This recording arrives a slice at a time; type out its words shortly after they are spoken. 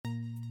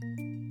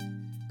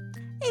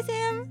Hi,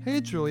 Sam.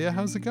 Hey, Julia,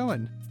 how's it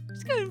going?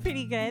 It's going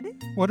pretty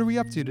good. What are we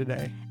up to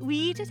today?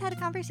 We just had a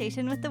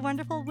conversation with the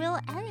wonderful Will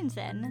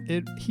Aronson.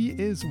 He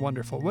is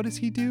wonderful. What does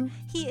he do?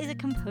 He is a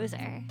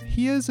composer.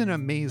 He is an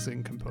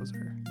amazing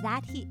composer.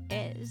 That he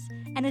is.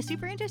 And a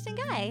super interesting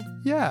guy.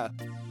 Yeah,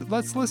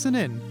 let's listen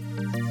in.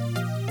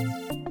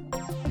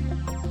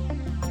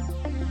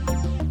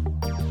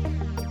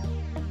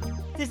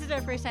 This is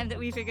our first time that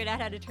we figured out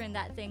how to turn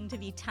that thing to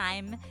be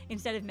time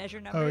instead of measure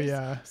numbers. Oh,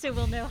 yeah. So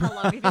we'll know how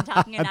long we've been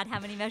talking and not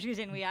how many measures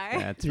in we are.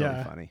 That's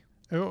really funny.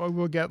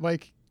 We'll get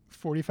like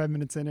 45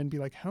 minutes in and be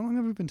like, how long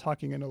have we been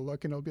talking? And it'll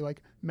look and it'll be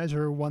like,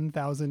 measure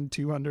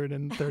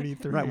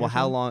 1,233. Right. Well,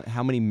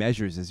 how many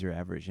measures is your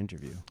average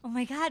interview? Oh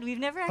my God, we've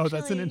never actually... Oh,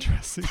 that's an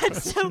interesting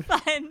That's question. so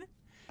fun.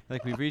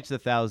 Like we've reached the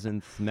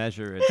 1,000th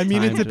measure. I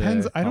mean, it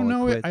depends. I don't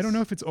know. Quits. I don't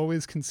know if it's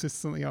always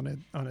consistently on a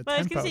But tempo. I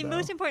was going to say, though.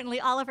 most importantly,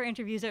 all of our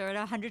interviews are at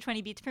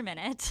 120 beats per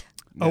minute.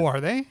 Oh,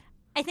 are they?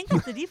 I think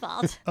that's the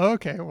default.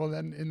 Okay. Well,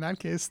 then in that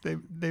case,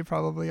 they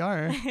probably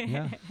are.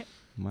 Yeah.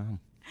 Wow.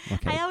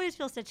 Okay. I always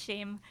feel such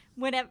shame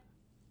whenever,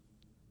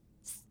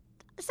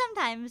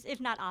 sometimes, if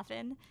not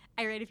often,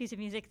 I write a piece of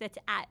music that's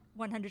at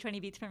 120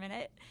 beats per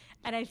minute,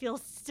 and I feel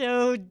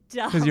so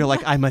dumb. Because you're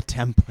like, I'm a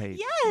template.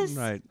 Yes.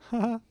 Right.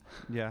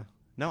 Yeah.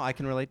 No, I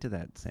can relate to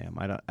that, Sam.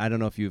 I don't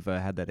know if you've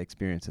had that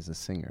experience as a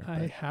singer.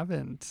 I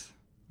haven't.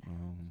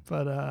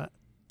 But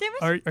There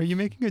must are you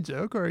making a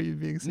joke or are you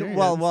being serious?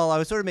 Well, I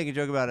was sort of making a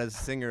joke about it as a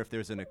singer if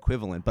there's an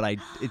equivalent, but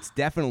it's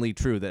definitely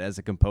true that as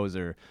a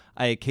composer,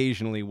 I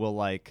occasionally will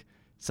like.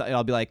 So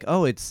I'll be like,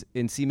 oh, it's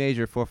in C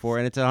major 4/4,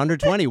 and it's at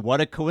 120. What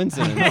a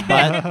coincidence!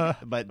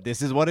 but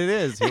this is what it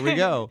is. Here we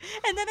go.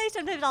 And then I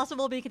sometimes also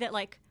will make it at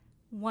like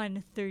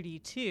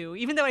 132,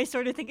 even though I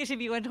sort of think it should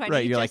be 120.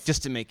 Right, you're like,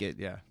 just to make it,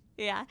 yeah.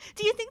 Yeah.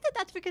 Do you think that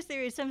that's because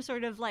there is some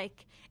sort of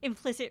like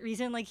implicit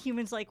reason, like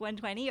humans like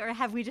 120, or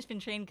have we just been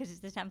trained because it's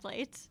the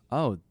template?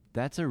 Oh,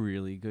 that's a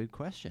really good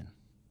question.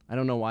 I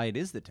don't know why it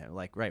is the template.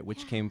 Like, right,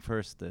 which came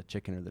first, the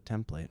chicken or the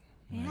template?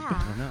 Yeah.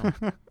 I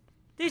don't know.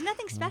 There's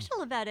nothing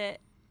special about it.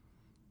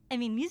 I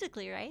mean,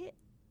 musically, right?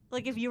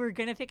 Like if you were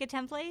going to pick a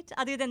template,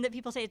 other than that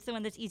people say it's the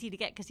one that's easy to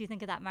get because you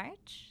think of that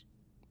march.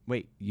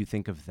 Wait, you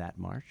think of that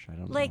march? I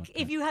don't know. Like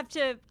if you have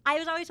to, I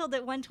was always told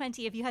that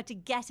 120, if you had to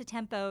guess a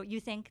tempo, you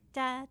think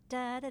da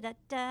da da da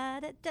da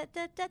da da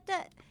da da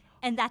da.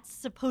 And that's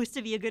supposed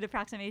to be a good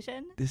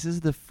approximation. This is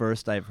the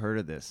first I've heard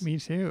of this. Me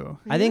too.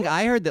 I think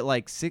I heard that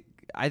like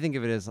I think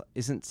of it as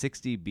isn't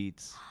 60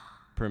 beats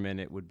per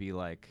minute would be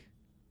like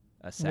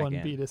a second.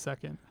 1 beat a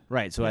second.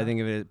 Right. So Yeah. I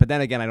think of it, but then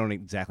again, I don't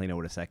exactly know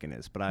what a second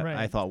is. But I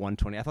Right. thought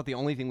 120. I thought the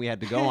only thing we had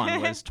to go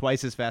on was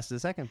twice as fast as a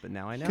second. But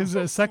now I know. Because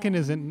a second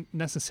isn't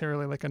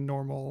necessarily like a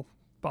normal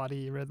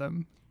body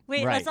rhythm.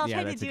 Wait, Right, let's all yeah,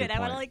 try to that's a do it. good I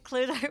want to point. like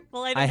close our.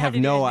 Well, I don't I know how have to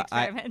do no- an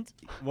experiment.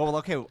 Well,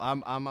 okay,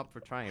 I'm up for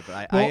trying it, but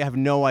I Well- have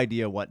no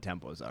idea what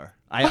tempos are.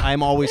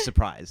 I'm always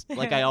surprised.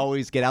 Like I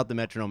always get out the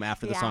metronome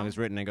after the Yeah. song is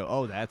written and go,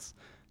 oh, that's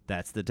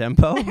the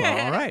tempo.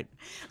 Well, all right.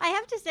 I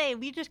have to say,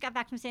 we just got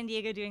back from San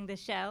Diego doing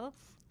this show,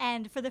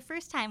 and for the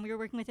first time, we were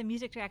working with a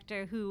music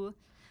director who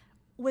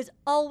was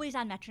always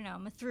on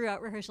metronome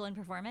throughout rehearsal and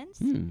performance.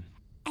 And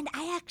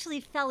I actually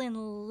fell in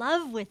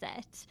love with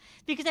it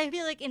because I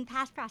feel like in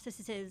past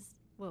processes,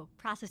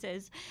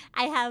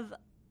 I have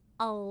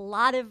a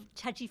lot of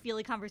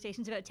touchy-feely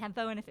conversations about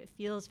tempo and if it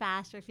feels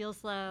fast or feels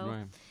slow.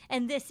 Right.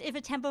 And this, if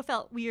a tempo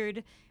felt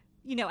weird,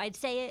 I'd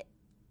say it,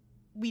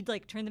 we'd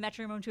like turn the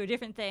metronome to a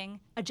different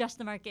thing, adjust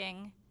the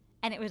marking,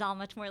 and it was all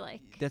much more like...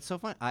 That's so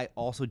fun. I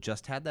also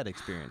just had that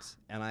experience,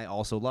 and I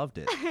also loved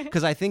it.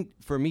 Because I think,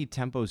 for me,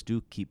 tempos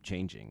do keep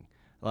changing.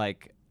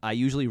 Like, I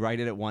usually write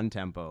it at one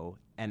tempo,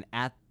 and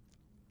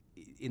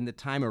in the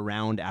time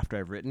around after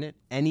I've written it,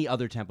 any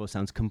other tempo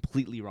sounds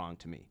completely wrong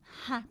to me.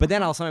 But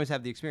then I'll sometimes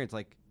have the experience,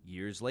 like,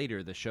 years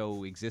later, the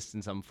show exists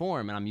in some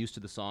form, and I'm used to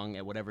the song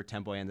at whatever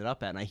tempo I ended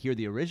up at, and I hear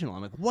the original.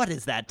 I'm like, what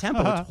is that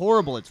tempo? It's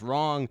horrible. It's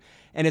wrong.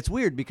 And it's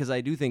weird because I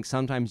do think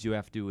sometimes you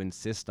have to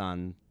insist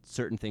on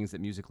certain things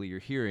that musically you're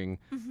hearing,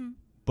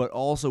 but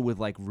also with,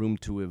 like, room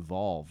to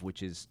evolve,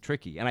 which is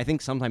tricky. And I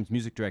think sometimes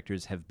music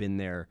directors have been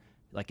there,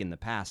 like in the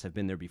past, have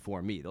been there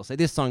before me. They'll say,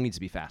 this song needs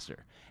to be faster.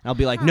 And I'll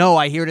be like, no,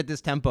 I hear it at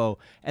this tempo.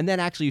 And then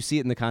actually you see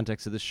it in the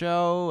context of the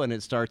show, and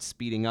it starts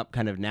speeding up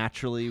kind of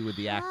naturally with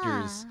the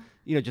actors.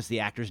 Just the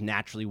actors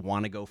naturally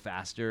want to go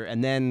faster.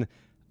 And then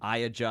I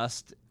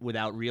adjust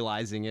without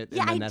realizing it.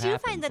 Yeah, and then I that do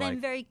happens. find that like,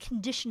 I'm very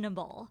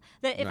conditionable.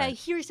 That if I Right.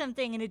 hear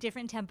something in a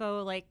different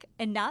tempo, like,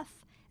 enough,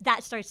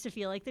 that starts to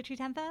feel like the true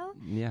tempo.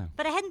 Yeah.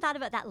 But I hadn't thought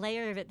about that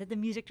layer of it, that the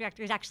music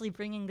director is actually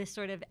bringing this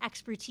sort of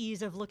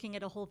expertise of looking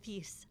at a whole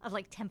piece of,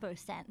 like, tempo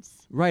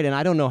sense. Right, and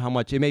I don't know how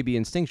much, it may be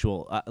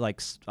instinctual.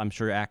 I'm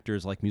sure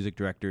actors, like music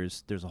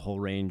directors, there's a whole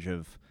range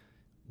of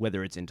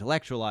whether it's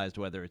intellectualized,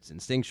 whether it's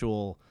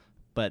instinctual,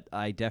 but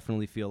I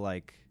definitely feel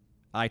like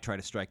I try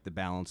to strike the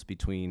balance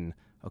between,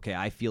 okay,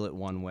 I feel it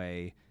one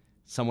way,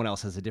 someone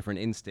else has a different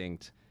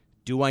instinct.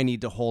 Do I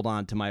need to hold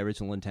on to my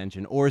original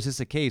intention, or is this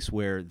a case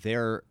where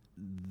they're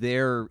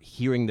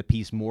hearing the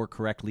piece more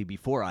correctly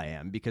before I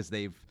am because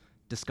they've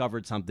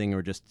discovered something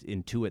or just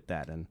intuit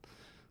that? And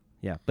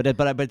Yeah, but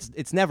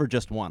it's never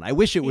just one. I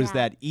wish it was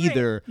that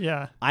either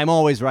Yeah. I'm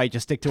always right,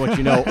 just stick to what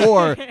you know,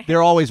 or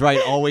they're always right,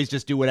 always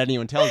just do what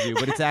anyone tells you.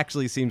 But it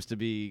actually seems to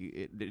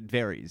be, it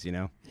varies, you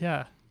know?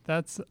 Yeah,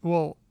 that's,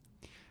 well,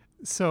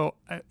 so,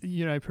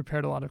 I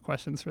prepared a lot of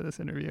questions for this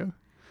interview.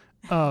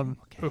 Oh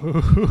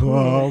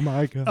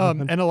my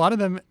God. And a lot of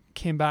them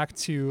came back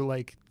to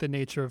like the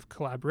nature of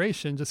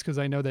collaboration, just because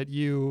I know that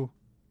you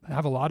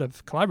have a lot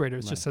of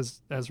collaborators just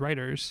as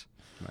writers,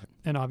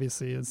 and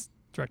obviously as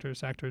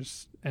directors,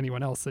 actors,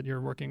 anyone else that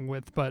you're working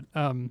with. But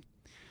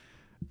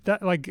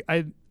that like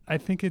I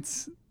think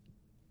it's,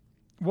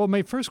 well,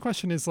 my first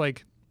question is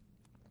like,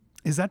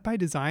 is that by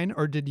design,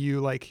 or did you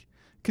like,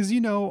 because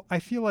I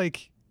feel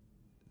like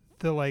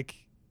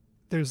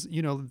there's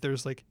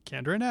like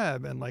Kander and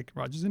Ebb and like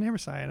Rodgers and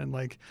Hammerstein and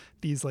like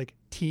these like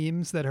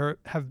teams that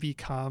have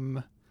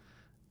become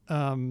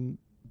when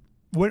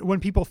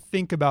people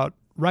think about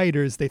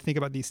writers, they think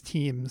about these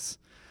teams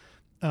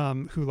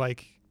who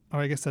like,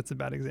 I guess that's a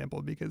bad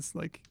example because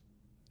like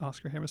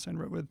Oscar Hammerstein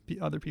wrote with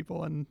other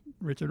people and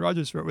Richard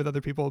Rodgers wrote with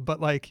other people, but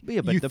like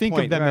you think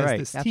of them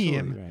as this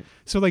team. Right.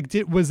 So like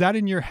was that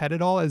in your head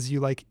at all as you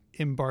like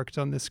embarked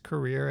on this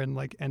career and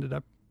like ended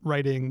up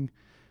writing,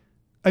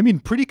 I mean,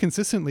 pretty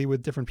consistently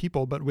with different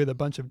people, but with a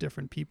bunch of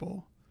different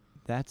people?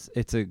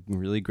 It's a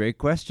really great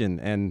question.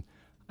 And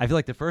I feel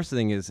like the first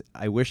thing is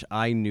I wish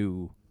I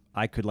knew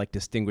I could like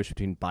distinguish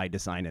between by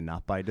design and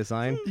not by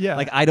design. Yeah.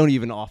 Like I don't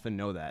even often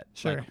know that.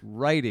 Sure. Like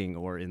writing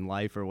or in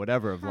life or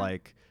whatever of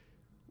like,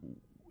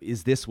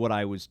 is this what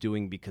I was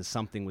doing because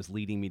something was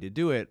leading me to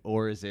do it?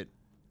 Or is it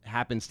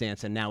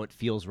happenstance and now it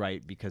feels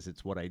right because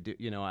it's what I do?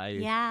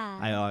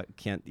 I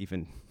can't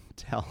even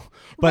tell.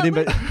 But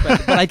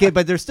I get,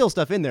 but there's still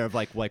stuff in there of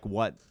like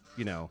what,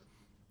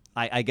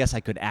 I guess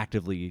I could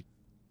actively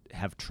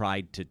have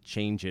tried to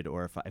change it,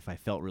 or if I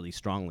felt really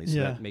strongly. So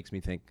that makes me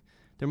think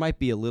there might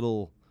be a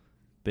little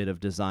bit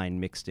of design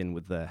mixed in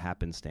with the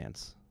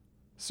happenstance.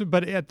 So,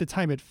 but at the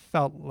time it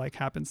felt like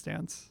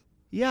happenstance.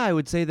 Yeah, I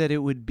would say that it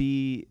would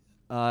be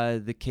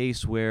the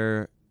case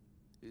where,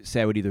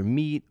 say, I would either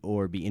meet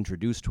or be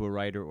introduced to a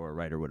writer, or a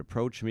writer would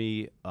approach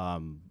me,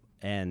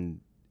 and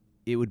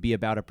it would be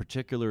about a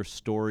particular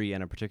story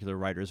and a particular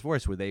writer's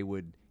voice where they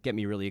would get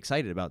me really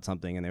excited about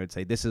something, and they would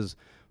say, this is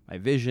my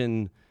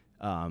vision,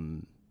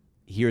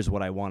 here's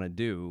what I want to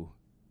do.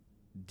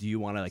 Do you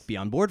want to like be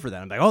on board for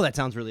that? I'm like, oh, that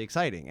sounds really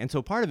exciting. And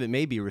so part of it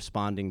may be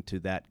responding to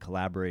that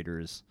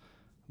collaborator's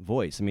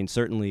voice. I mean,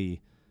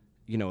 certainly,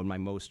 in my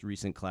most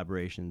recent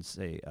collaborations,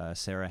 say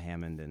Sarah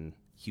Hammond and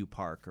Hugh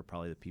Park are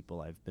probably the people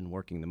I've been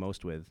working the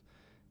most with.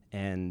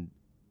 And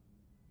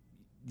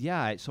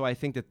yeah, so I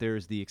think that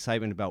there's the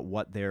excitement about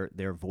what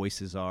their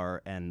voices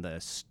are and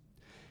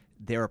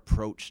their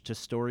approach to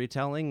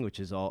storytelling,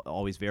 which is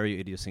always very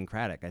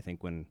idiosyncratic. I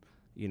think when,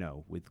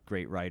 with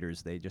great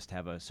writers, they just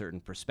have a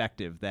certain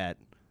perspective that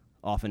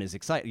often is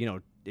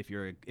exciting.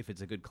 If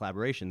it's a good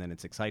collaboration, then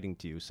it's exciting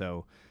to you.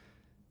 So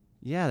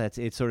yeah,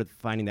 it's sort of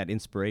finding that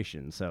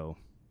inspiration. So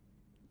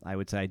I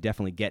would say I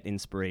definitely get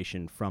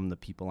inspiration from the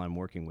people I'm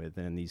working with,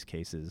 and in these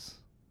cases,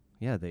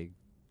 yeah, they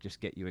just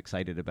get you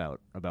excited about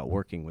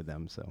working with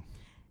them. So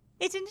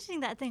it's interesting,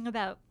 that thing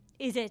about,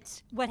 is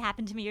it what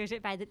happened to me or is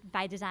it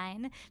by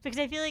design? Because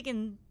I feel like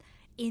in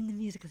the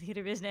musical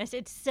theater business,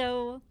 it's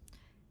so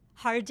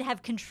hard to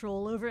have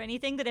control over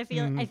anything that I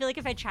feel like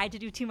if I tried to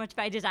do too much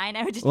by design,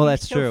 I would just be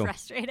so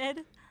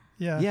frustrated.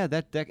 Yeah.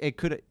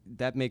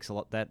 That makes a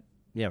lot, that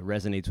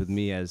resonates with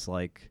me as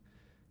like,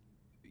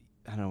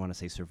 I don't want to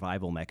say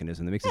survival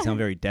mechanism. That makes it sound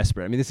very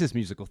desperate. I mean, this is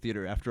musical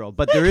theater after all,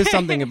 but there is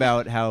something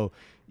about how,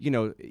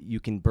 you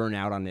can burn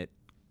out on it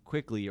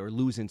quickly or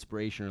lose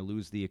inspiration or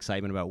lose the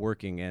excitement about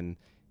working. And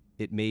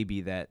it may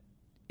be that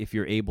if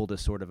you're able to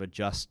sort of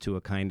adjust to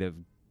a kind of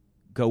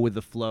go with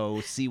the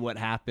flow, see what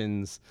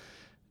happens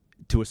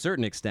to a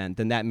certain extent,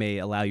 then that may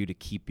allow you to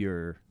keep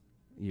your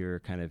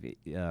kind of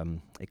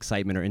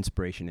excitement or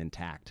inspiration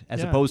intact,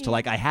 as opposed to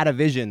like, I had a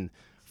vision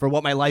for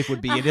what my life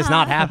would be. It is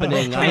not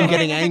happening. I'm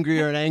getting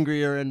angrier and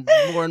angrier and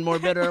more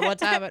bitter.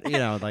 What's happening?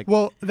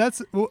 Well,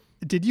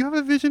 did you have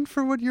a vision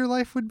for what your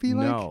life would be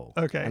like? No.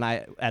 Okay.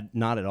 And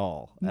not at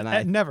all.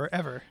 And never,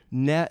 ever.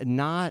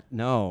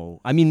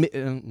 No. I mean,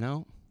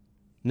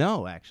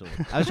 no, actually.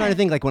 I was trying to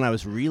think like when I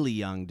was really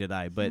young, did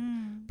I? But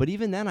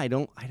even then, I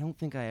don't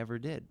think I ever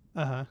did.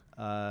 And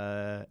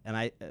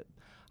I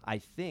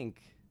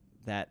think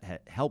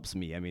that helps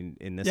me. I mean,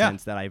 in the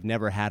sense that I've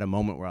never had a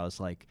moment where I was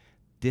like,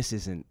 this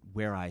isn't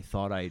where I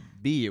thought I'd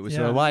be. It was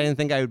sort of, I didn't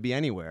think I would be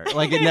anywhere.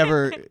 Like it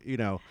never,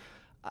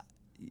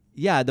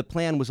 the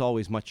plan was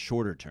always much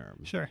shorter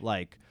term. Sure.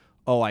 Like,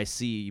 I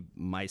see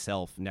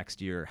myself next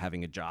year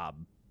having a job,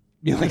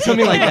 like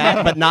something like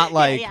that, but not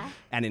like,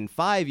 and in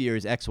 5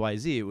 years,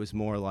 XYZ, it was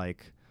more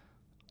like,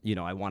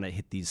 I want to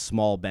hit these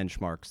small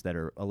benchmarks that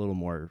are a little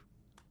more,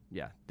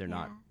 they're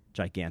not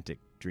gigantic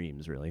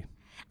dreams really.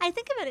 I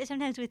think about it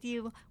sometimes with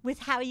you, with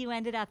how you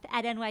ended up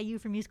at NYU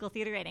for musical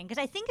theater writing,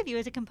 because I think of you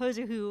as a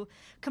composer who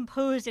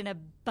composed in a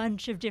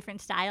bunch of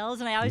different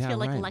styles, and I always feel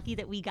like lucky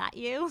that we got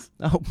you.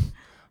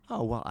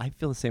 Oh, well, I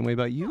feel the same way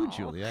about you, Aw.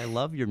 Julia. I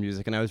love your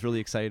music, and I was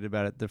really excited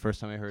about it the first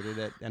time I heard it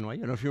at NYU. I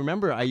don't know if you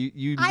remember.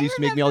 You used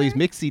to make me all these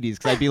mix CDs,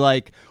 because I'd be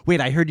like, wait,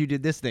 I heard you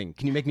did this thing.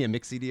 Can you make me a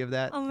mix CD of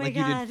that? Oh, my like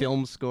God. you did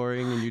film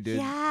scoring, and you did...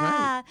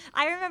 Yeah. Right.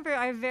 I remember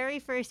our very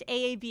first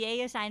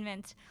AABA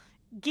assignment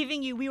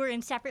giving you, we were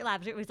in separate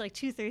labs. It was like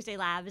 2 Thursday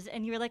labs.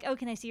 And you were like, oh,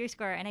 can I see your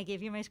score? And I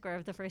gave you my score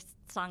of the first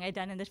song I'd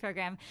done in this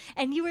program.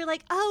 And you were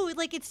like, oh,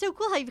 like, it's so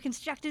cool how you've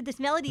constructed this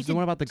melody. Was the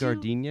one about the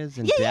gardenias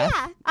and yeah, death?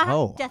 Yeah.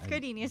 Oh. Death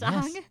Gardenia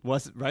song. Yes.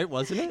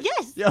 Wasn't it?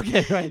 Yes. Yeah,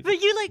 okay, right. But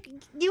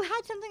you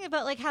had something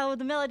about like how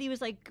the melody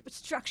was like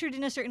structured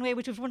in a certain way,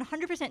 which was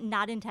 100%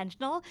 not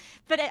intentional.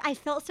 But I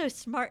felt so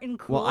smart and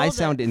cool. Well, I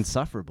sound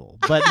insufferable,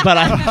 but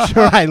I'm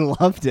sure I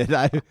loved it.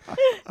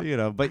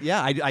 But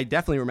yeah, I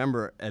definitely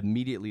remember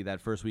immediately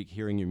that first week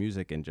hearing your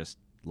music and just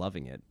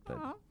loving it. But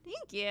Aw,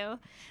 thank you.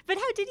 But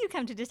how did you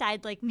come to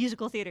decide like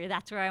musical theater?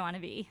 That's where I want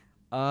to be.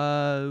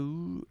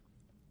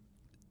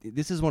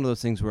 This is one of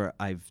those things where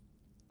I've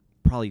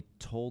probably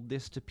told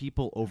this to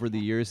people over the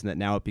years, and that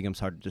now it becomes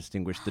hard to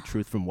distinguish the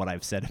truth from what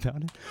I've said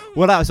about it.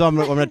 So I'm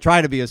going to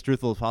try to be as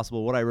truthful as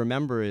possible. What I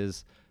remember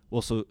is,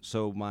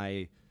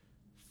 I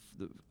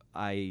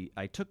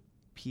took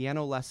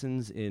piano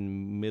lessons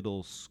in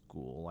middle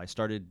school. I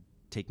started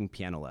taking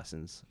piano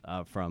lessons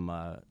from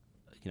a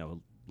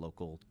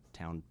local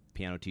town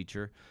piano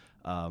teacher,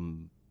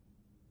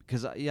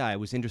 because I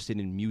was interested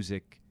in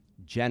music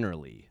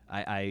generally.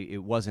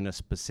 It wasn't a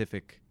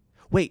specific.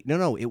 Wait,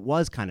 no, it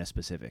was kind of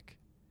specific.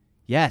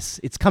 Yes,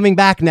 it's coming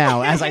back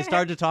now as I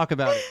start to talk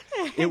about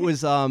it. It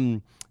was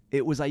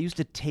I used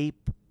to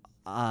tape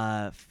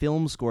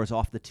film scores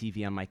off the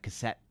TV on my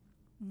cassette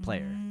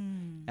player.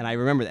 And I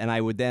remember that, and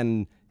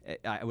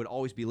I would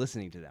always be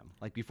listening to them.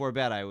 Like before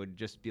bed, I would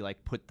just be like,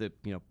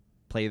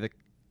 play the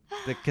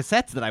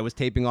cassettes that I was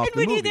taping off And the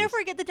would movies. you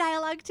therefore get the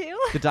dialogue too?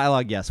 The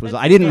dialogue, yes.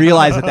 I didn't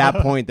realize at that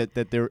point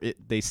that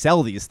they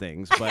sell these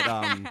things,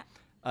 but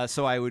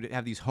so I would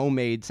have these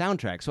homemade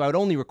soundtracks. So I would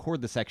only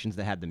record the sections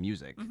that had the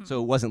music,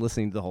 so it wasn't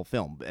listening to the whole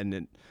film.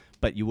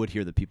 But you would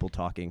hear the people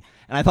talking,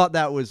 and I thought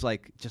that was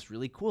like just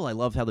really cool. I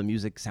loved how the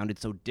music sounded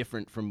so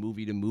different from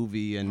movie to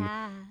movie, and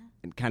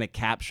kind of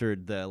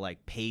captured the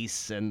like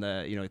pace and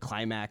the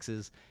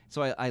climaxes.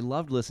 So I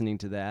loved listening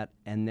to that,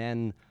 and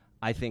then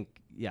I think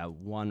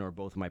one or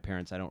both of my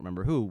parents, I don't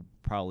remember who,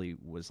 probably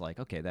was like,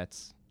 okay,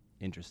 that's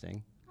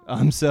interesting.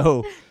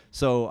 So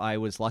I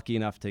was lucky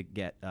enough to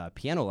get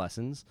piano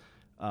lessons,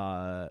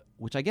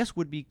 which I guess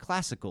would be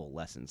classical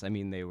lessons. I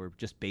mean, they were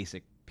just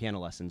basic piano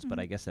lessons, but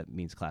I guess that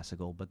means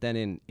classical. But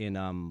then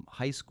in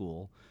high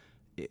school,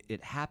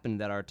 it happened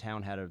that our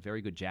town had a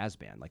very good jazz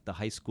band. Like the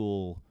high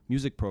school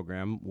music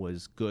program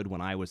was good when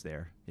I was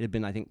there. It had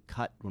been, I think,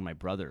 cut when my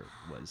brother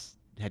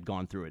had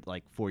gone through it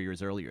like 4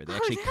 years earlier. They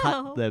actually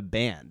cut the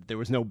band. There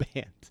was no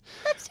band.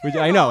 That's Which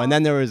I know. And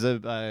then there was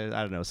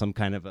some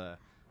kind of a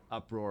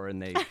uproar,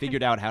 and they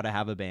figured out how to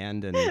have a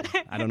band, and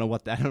I don't know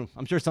what that.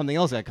 I'm sure something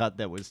else got cut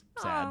that was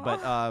sad.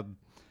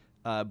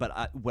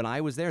 But when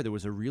I was there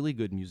was a really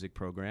good music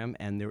program,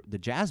 and the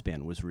jazz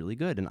band was really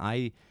good, and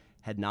I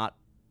had not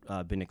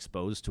been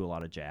exposed to a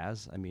lot of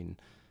jazz. I mean,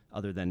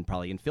 other than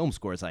probably in film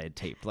scores I had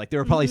taped. Like there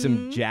were probably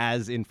some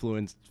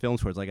jazz-influenced film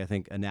scores. Like I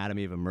think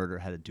Anatomy of a Murder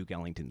had a Duke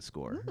Ellington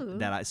score.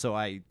 So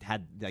I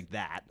had like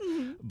that.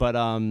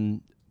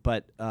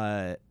 But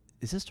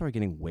is this story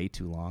getting way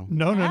too long?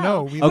 No.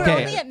 We're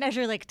only at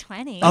measure like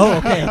 20. Oh,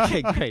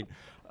 okay, great.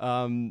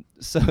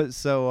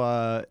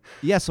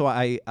 So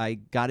I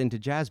got into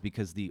jazz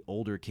because the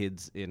older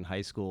kids in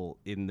high school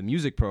in the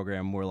music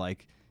program were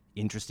like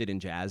interested in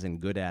jazz and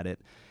good at it.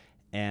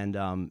 And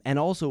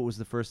also it was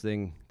the first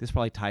thing, this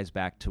probably ties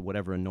back to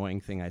whatever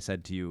annoying thing I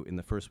said to you in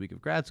the first week of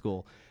grad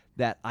school,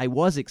 that I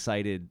was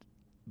excited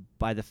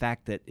by the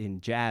fact that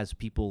in jazz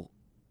people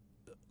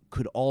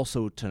could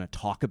also kind of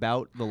talk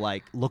about the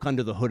like look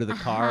under the hood of the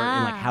car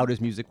and like how does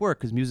music work,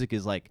 because music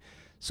is like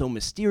so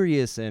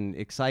mysterious and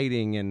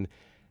exciting,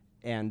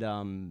 and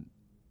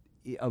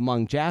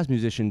among jazz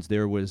musicians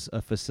there was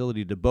a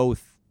facility to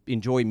both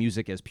enjoy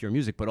music as pure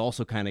music, but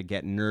also kind of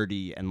get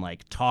nerdy and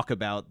like talk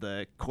about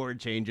the chord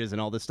changes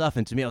and all this stuff.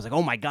 And to me, I was like,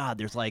 oh my God,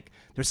 there's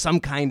some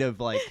kind of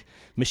like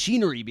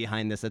machinery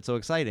behind this that's so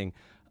exciting.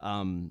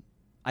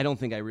 I don't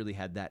think I really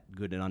had that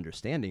good an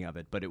understanding of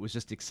it, but it was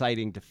just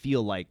exciting to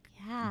feel like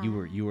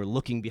you were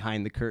looking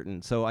behind the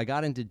curtain. So I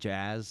got into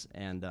jazz,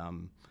 and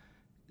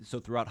so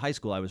throughout high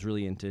school I was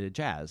really into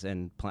jazz,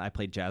 and I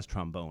played jazz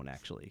trombone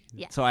actually.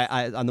 Yes. So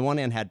I on the one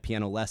hand had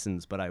piano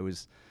lessons, but I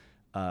was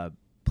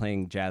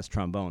playing jazz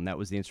trombone. That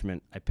was the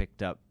instrument I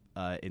picked up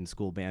in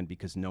school band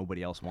because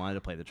nobody else wanted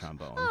to play the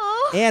trombone.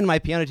 Aww. And my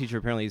piano teacher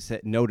apparently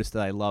noticed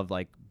that I loved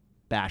like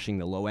bashing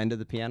the low end of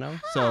the piano.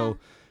 So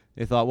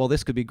they thought, well,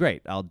 this could be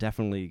great. I'll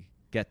definitely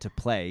get to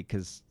play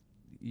because,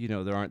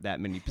 there aren't that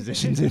many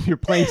positions. If you're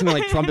playing something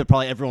like trumpet,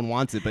 probably everyone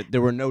wants it, but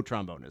there were no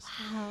trombonists.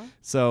 Wow.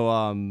 So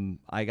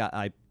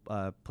I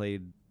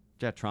played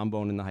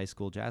trombone in the high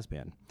school jazz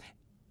band.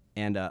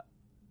 And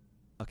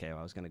okay, well,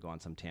 I was going to go on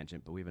some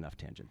tangent, but we have enough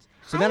tangents.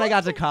 So then I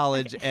got to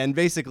college, and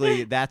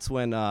basically that's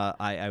when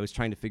I was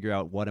trying to figure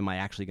out what am I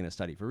actually going to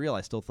study for real.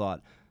 I still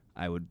thought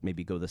I would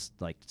maybe go this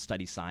like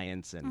study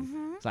science, and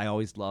so I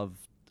always loved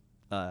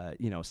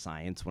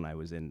science when I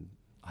was in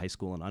high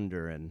school and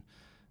under, and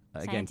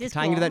again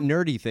tying into that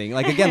nerdy thing,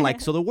 like again like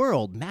so the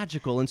world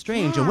magical and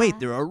strange, and wait,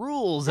 there are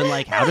rules, and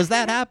like how does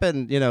that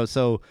happen?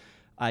 So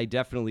I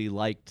definitely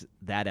liked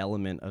that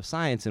element of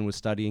science and was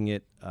studying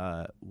it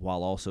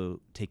while also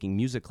taking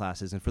music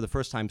classes, and for the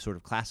first time sort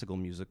of classical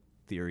music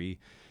theory,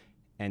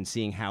 and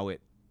seeing how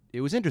it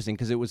was interesting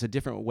because it was a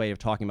different way of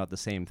talking about the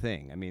same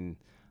thing. I mean,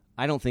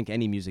 I don't think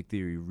any music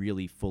theory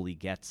really fully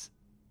gets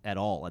at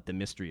all at the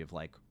mystery of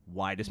like,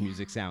 why does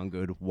music sound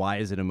good? Why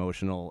is it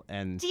emotional?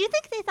 And do you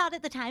think they thought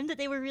at the time that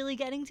they were really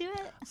getting to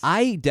it?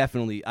 I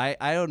definitely,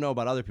 I don't know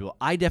about other people.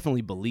 I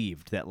definitely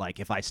believed that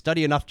like, if I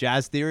study enough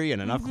jazz theory and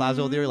enough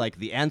classical theory, like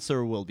the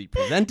answer will be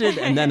presented.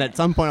 And then at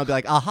some point I'll be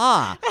like,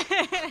 aha.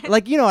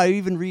 Like, I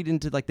even read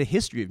into like the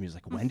history of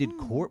music. Like,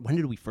 when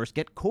did we first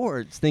get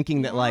chords?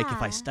 Thinking that like,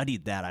 if I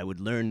studied that, I would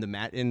learn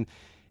the and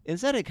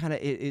instead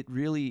it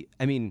really,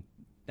 I mean,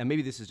 and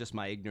maybe this is just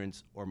my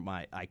ignorance or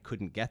I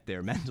couldn't get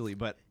there mentally,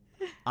 but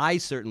I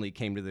certainly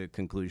came to the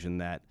conclusion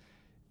that,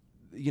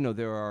 you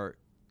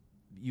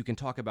can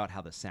talk about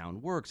how the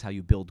sound works, how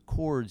you build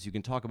chords, you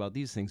can talk about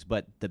these things,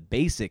 but the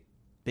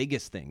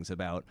biggest things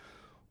about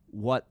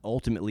what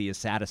ultimately is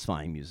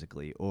satisfying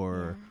musically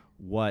or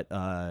what,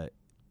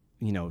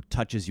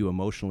 touches you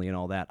emotionally and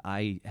all that,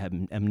 I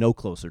am no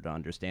closer to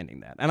understanding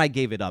that. And I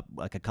gave it up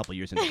like a couple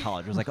years into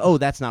college. I was like, oh,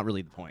 that's not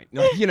really the point.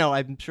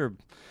 I'm sure...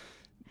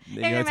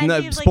 it's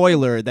not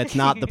spoiler. That's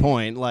not the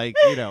point. Like,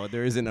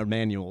 there isn't a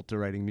manual to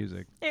writing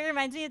music. It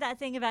reminds me of that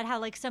thing about how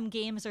like some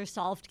games are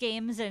solved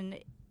games, and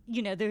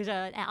there's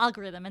an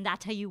algorithm, and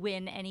that's how you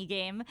win any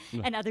game.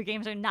 And other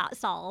games are not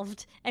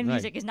solved, and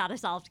music is not a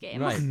solved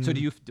game. Right. So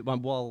do you?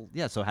 Well,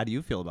 yeah. So how do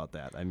you feel about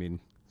that? I mean,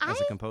 as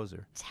a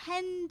composer,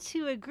 tend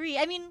to agree.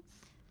 I mean,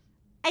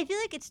 I feel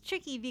like it's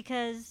tricky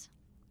because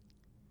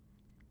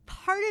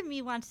part of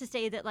me wants to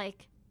say that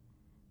like,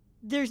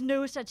 there's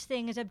no such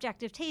thing as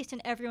objective taste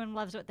and everyone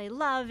loves what they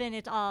love and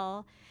it's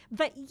all,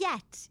 but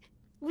yet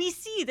we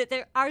see that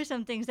there are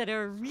some things that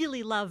are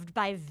really loved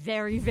by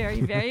very,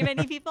 very, very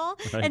many people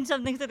and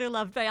some things that are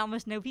loved by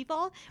almost no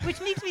people, which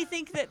makes me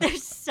think that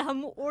there's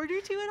some order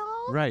to it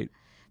all. Right.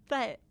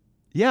 But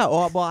yeah,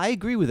 well, I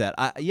agree with that.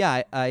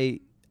 I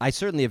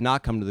certainly have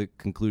not come to the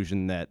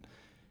conclusion that,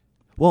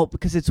 well,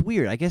 because it's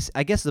weird. I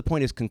guess the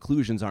point is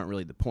conclusions aren't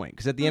really the point,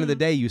 because at the end of the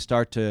day you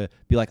start to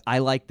be like, I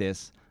like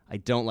this, I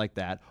don't like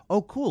that.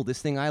 Oh, cool,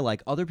 this thing I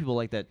like, other people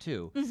like that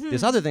too.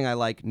 This other thing I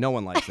like, no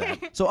one likes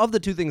that. So of the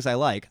two things I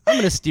like, I'm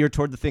going to steer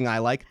toward the thing I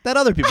like that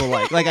other people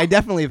like. Like, I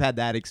definitely have had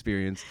that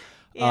experience.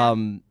 Yeah.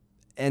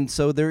 And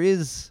so there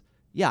is,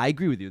 I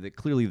agree with you that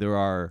clearly there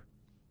are,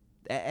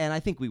 and I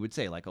think we would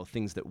say like,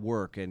 things that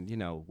work. And,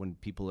 when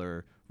people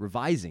are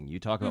revising, you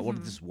talk about, well,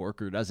 does this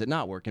work or does it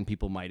not work? And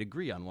people might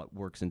agree on what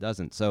works and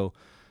doesn't. So,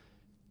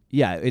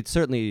 yeah, it's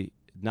certainly...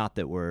 not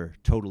that we're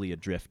totally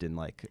adrift in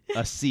like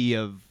a sea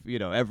of,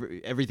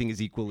 everything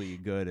is equally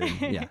good.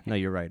 And no,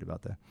 you're right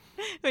about that.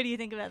 What do you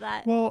think about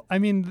that? Well, I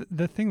mean,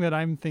 the thing that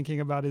I'm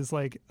thinking about is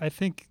like, I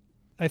think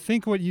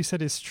what you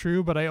said is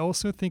true, but I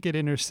also think it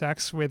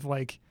intersects with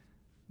like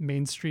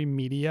mainstream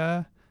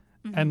media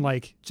and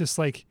like, just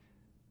like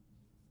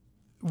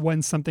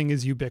when something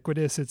is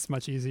ubiquitous, it's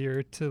much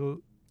easier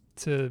to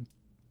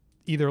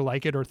either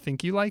like it or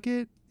think you like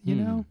it,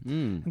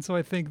 And so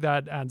I think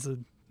that adds a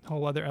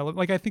whole other element.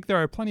 Like, I think there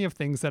are plenty of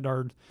things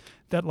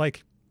that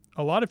like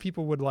a lot of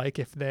people would like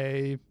if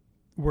they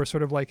were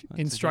sort of like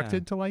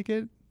instructed to like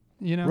it,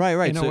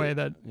 right. In a way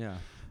that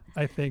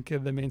I think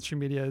the mainstream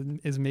media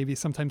is maybe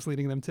sometimes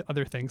leading them to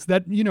other things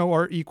that,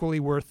 are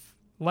equally worth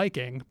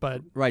liking,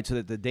 but right. So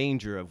that the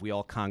danger of we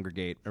all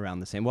congregate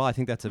around the same, well, I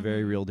think that's a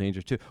very real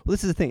danger too. Well,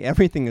 this is the thing.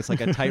 Everything is like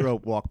a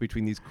tightrope walk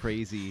between these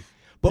crazy,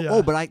 but,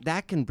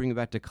 that can bring it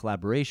back to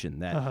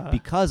collaboration, that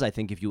because I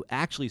think if you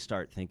actually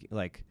start thinking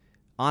like,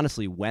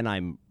 honestly, when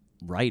I'm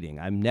writing,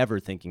 I'm never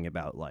thinking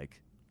about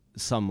like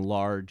some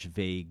large,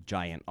 vague,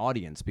 giant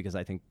audience, because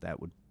I think that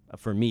would,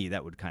 for me,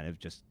 that would kind of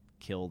just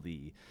kill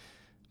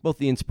both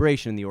the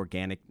inspiration and the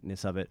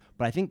organicness of it.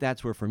 But I think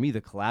that's where, for me, the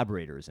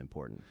collaborator is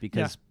important,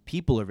 because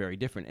people are very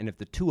different. And if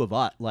the two of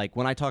us, like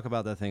when I talk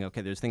about the thing,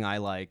 okay, there's a thing I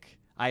like,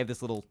 I have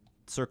this little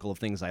circle of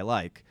things I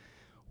like.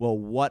 Well,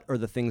 what are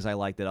the things I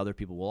like that other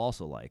people will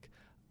also like?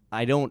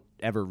 I don't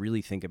ever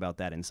really think about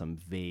that in some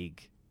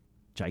vague,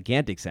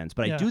 gigantic sense,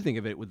 but I do think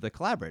of it with the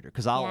collaborator,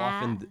 because I'll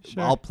often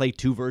I'll play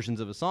two versions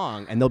of a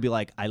song and they'll be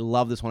like, I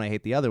love this one, I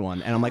hate the other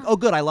one, and I'm like, oh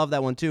good, I love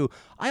that one too,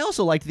 I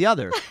also liked the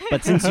other,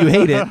 but since you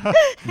hate it,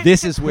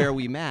 this is where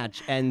we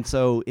match. And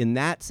so in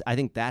that, I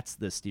think that's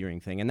the steering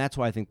thing, and that's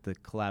why I think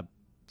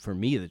for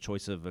me, the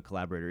choice of a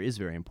collaborator is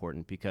very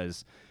important,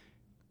 because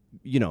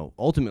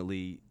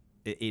ultimately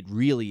it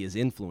really is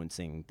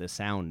influencing the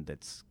sound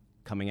that's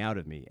coming out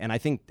of me, and I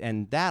think,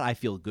 and that I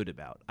feel good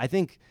about. I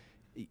think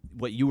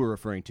what you were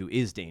referring to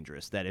is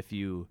dangerous, that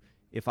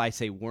if I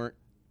say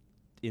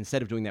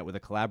instead of doing that with a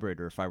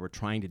collaborator, if I were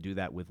trying to do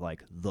that with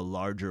like the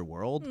larger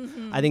world,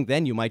 I think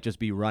then you might just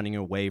be running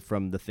away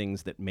from the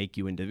things that make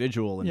you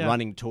individual and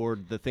running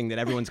toward the thing that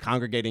everyone's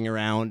congregating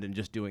around and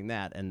just doing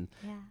that. And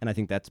I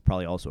think that's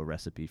probably also a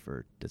recipe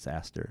for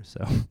disaster.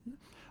 So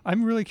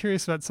I'm really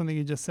curious about something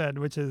you just said,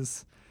 which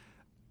is,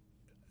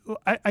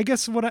 I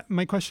guess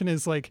my question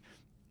is like,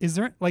 is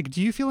there like,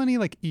 do you feel any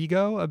like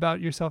ego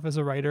about yourself as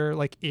a writer,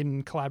 like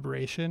in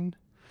collaboration?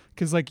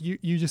 Because like you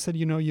just said,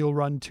 you'll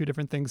run two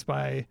different things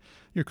by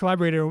your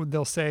collaborator.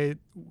 They'll say,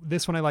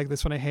 this one I like,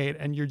 this one I hate.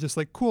 And you're just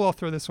like, cool, I'll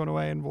throw this one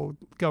away and we'll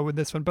go with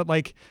this one. But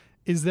like,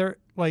 is there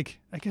like,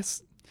 I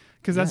guess,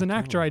 because as an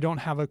actor, I don't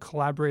have a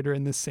collaborator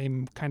in the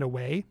same kind of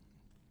way.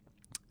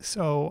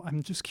 So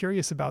I'm just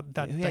curious about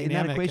that dynamic. In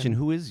that equation,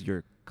 who is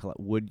your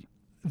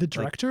the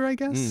director, I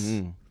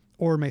guess,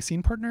 or my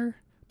scene partner?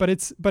 But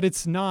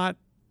it's not.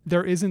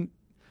 There isn't.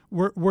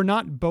 We're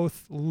not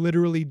both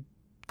literally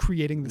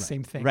creating the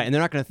same thing, right? And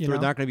they're not going to. They're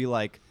not going to be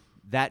like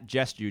that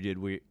gesture you did.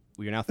 We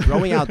are now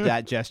throwing out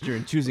that gesture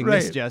and choosing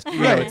this gesture.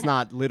 It's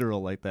not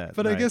literal like that.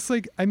 But I guess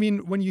like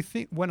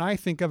when I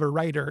think of a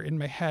writer in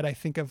my head, I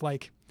think of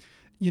like,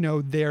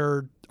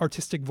 their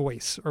artistic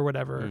voice or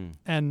whatever,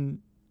 and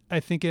I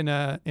think in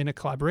a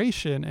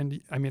collaboration,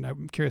 and I mean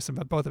I'm curious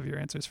about both of your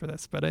answers for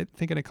this, but I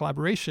think in a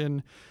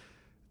collaboration,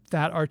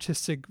 that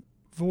artistic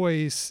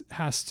voice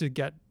has to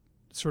get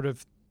sort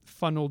of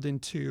funneled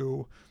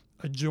into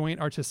a joint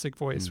artistic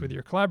voice with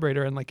your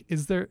collaborator. And like,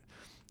 is there,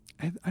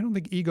 I don't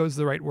think ego is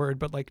the right word,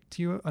 but like,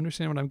 do you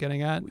understand what I'm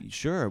getting at?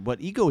 Sure.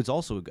 But ego is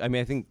also, I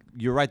mean, I think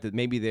you're right that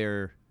maybe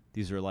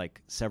these are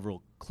like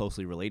several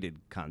closely related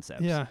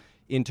concepts. Yeah.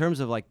 In terms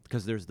of like,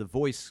 because there's the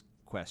voice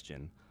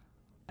question,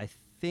 I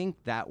think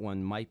that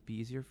one might be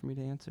easier for me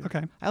to answer.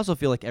 Okay. I also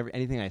feel like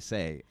anything I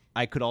say,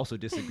 I could also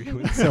disagree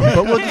with.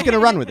 But we're just going to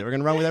run with it. We're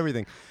going to run with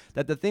everything.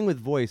 That the thing with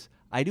voice,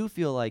 I do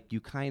feel like you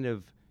kind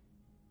of,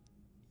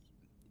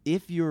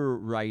 if you're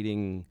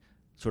writing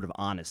sort of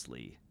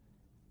honestly,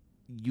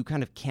 you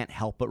kind of can't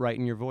help but write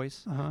in your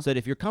voice. So that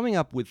if you're coming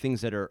up with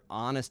things that are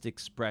honest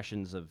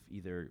expressions of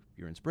either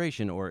your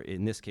inspiration or,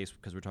 in this case,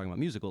 because we're talking about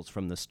musicals,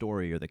 from the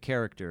story or the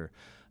character,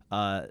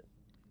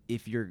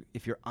 if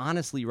you're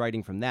honestly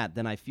writing from that,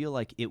 then I feel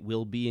like it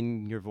will be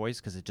in your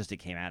voice because it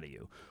came out of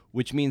you.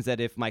 Which means that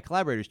if my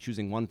collaborator is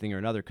choosing one thing or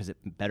another because it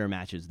better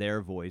matches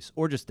their voice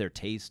or just their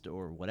taste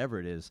or whatever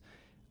it is,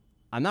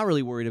 I'm not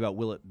really worried about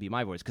will it be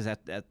my voice because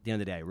at the end of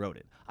the day, I wrote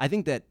it. I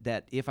think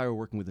that if I were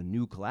working with a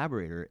new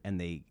collaborator and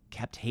they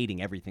kept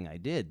hating everything I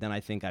did, then I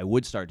think I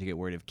would start to get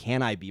worried of,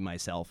 can I be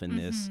myself in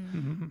this?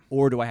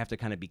 Or do I have to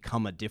kind of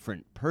become a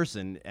different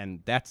person?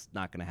 And that's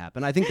not going to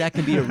happen. I think that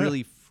can be a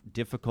really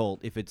difficult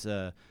if it's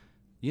a,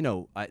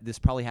 this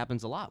probably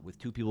happens a lot with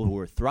two people who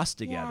are thrust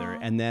together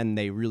and then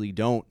they really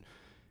don't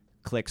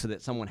click so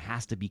that someone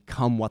has to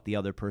become what the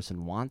other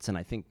person wants. And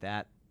I think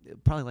that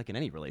probably like in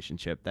any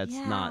relationship, that's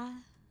not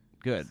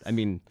good. I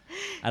mean,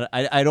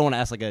 I don't want to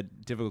ask like a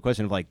difficult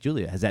question of like,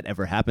 Julia, has that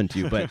ever happened to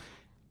you? But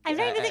I'm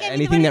trying to think.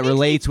 Anything that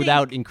relates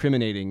without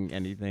incriminating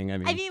anything. I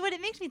mean, what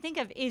it makes me think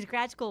of is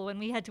grad school when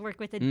we had to work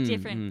with a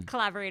different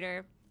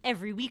collaborator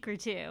every week or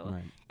two.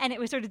 Right. And it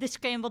was sort of this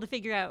scramble to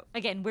figure out,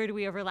 again, where do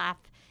we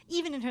overlap?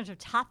 Even in terms of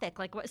topic,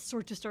 like what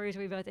sorts of stories are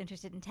we both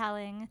interested in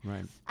telling?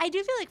 Right. I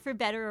do feel like for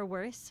better or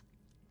worse,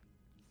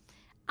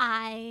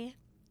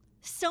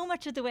 so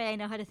much of the way I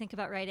know how to think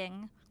about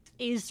writing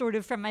is sort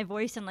of from my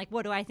voice and like,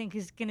 what do I think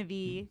is going to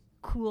be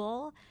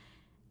cool?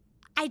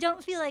 I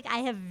don't feel like I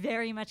have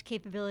very much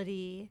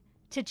capability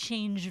to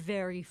change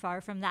very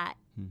far from that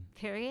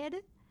period.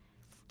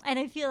 And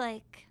I feel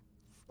like,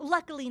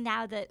 luckily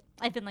now that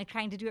I've been like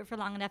trying to do it for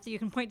long enough that you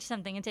can point to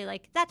something and say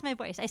like, that's my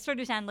voice. I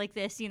sort of sound like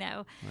this,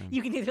 Right.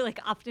 You can either like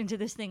opt into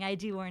this thing I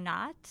do or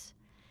not.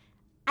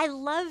 I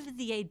love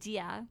the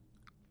idea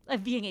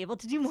of being able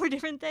to do more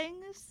different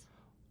things.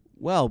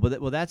 Well,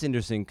 that's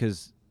interesting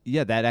because,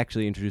 that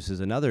actually introduces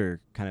another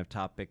kind of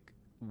topic,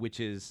 which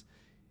is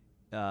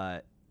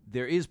there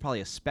is probably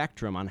a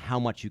spectrum on how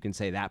much you can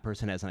say that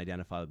person has an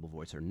identifiable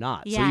voice or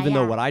not. So even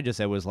though what I just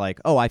said was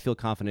like, oh, I feel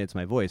confident it's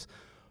my voice,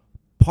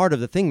 part of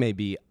the thing may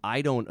be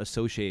I don't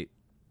associate,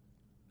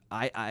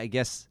 I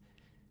guess,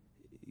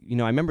 I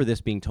remember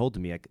this being told to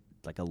me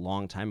like a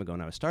long time ago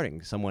when I was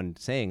starting, someone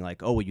saying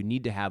like, oh, well, you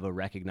need to have a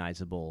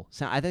recognizable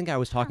sound. I think I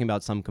was talking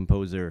about some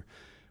composer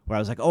where I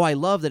was like, oh, I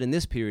love that in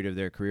this period of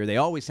their career, they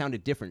always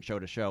sounded different show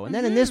to show. And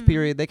then in this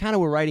period, they kind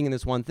of were writing in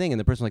this one thing. And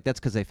the person was like, that's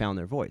because they found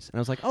their voice. And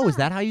I was like, oh, is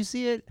that how you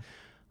see it?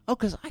 Oh,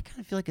 because I kind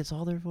of feel like it's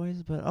all their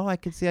voice, but I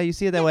can see how you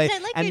see it that way.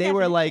 And they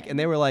were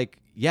like,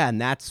 yeah, and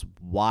that's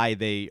why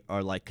they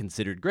are like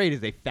considered great,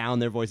 is they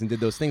found their voice and did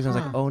those things. And I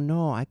was like, oh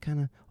no,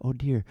 oh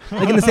dear.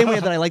 Like in the same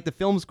way that I like the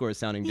film score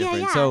sounding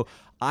different. So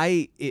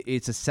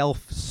it's a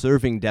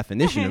self-serving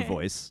definition of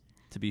voice,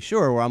 to be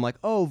sure, where I'm like,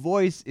 oh,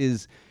 voice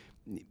is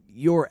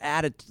your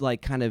attitude,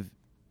 like kind of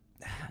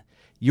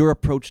your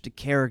approach to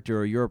character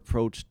or your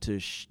approach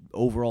to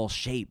overall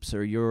shapes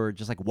or your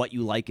just like what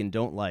you like and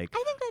don't like.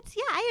 I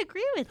think I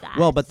agree with that.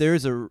 Well, but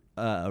there's a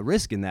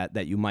risk in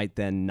that you might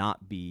then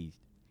not be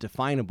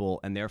definable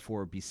and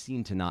therefore be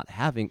seen to not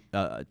having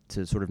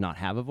to sort of not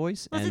have a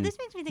voice. Well, and so this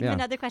makes me think of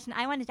another question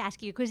I wanted to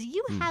ask you, because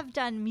you have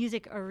done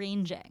music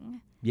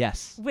arranging.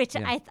 Yes. Which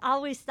I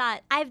always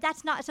thought,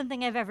 that's not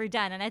something I've ever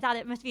done. And I thought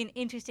it must be an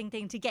interesting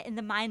thing to get in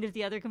the mind of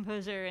the other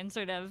composer and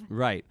sort of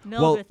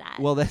meld with that.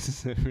 Well,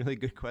 that's a really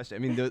good question. I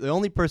mean, the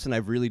only person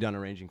I've really done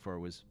arranging for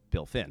was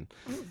Bill Finn.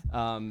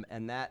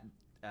 And that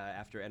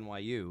after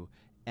NYU.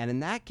 And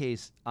in that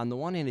case, on the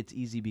one hand, it's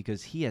easy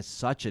because he has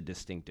such a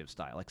distinctive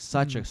style, like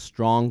such a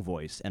strong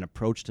voice and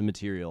approach to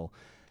material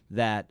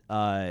that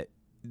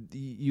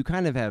you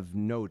kind of have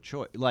no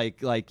choice.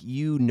 Like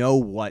you know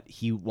what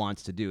he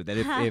wants to do.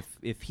 That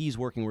if he's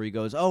working where he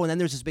goes, oh, and then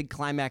there's this big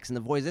climax in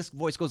the voice. This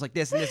voice goes like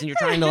this and this, and you're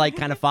trying to like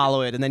kind of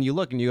follow it, and then you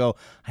look and you go,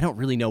 I don't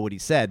really know what he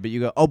said, but you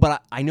go, oh,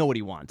 but I know what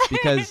he wants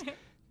because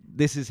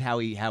this is how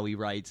he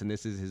writes and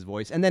this is his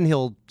voice, and then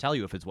he'll tell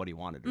you if it's what he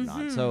wanted or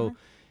not. So.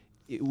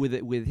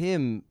 With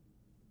him,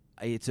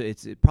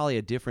 it's probably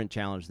a different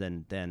challenge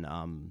than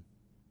I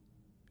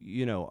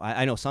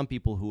know some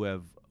people who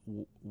have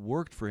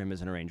worked for him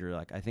as an arranger.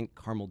 Like I think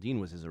Carmel Dean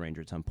was his arranger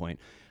at some point,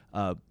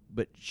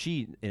 but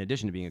she, in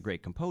addition to being a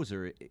great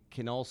composer,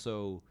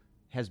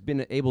 has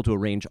been able to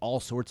arrange all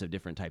sorts of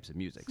different types of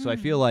music. So I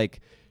feel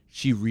like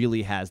she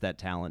really has that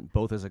talent,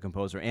 both as a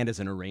composer and as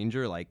an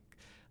arranger. Like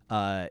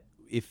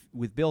if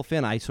with Bill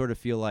Finn, I sort of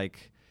feel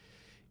like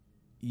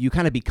you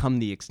kind of become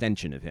the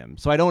extension of him.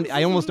 So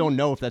I almost don't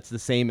know if that's the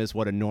same as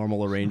what a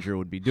normal arranger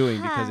would be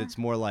doing, because it's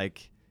more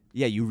like,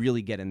 you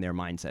really get in their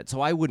mindset.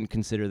 So I wouldn't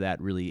consider that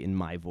really in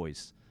my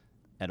voice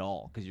at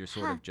all, because you're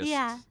sort of just,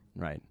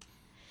 right.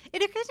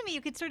 It occurs to me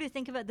you could sort of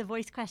think about the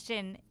voice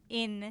question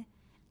in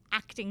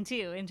acting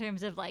too, in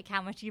terms of like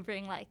how much you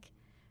bring like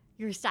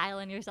your style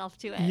and yourself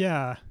to it.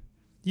 Yeah.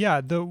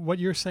 What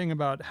you're saying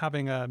about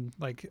having a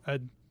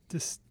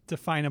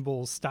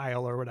definable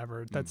style or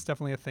whatever, that's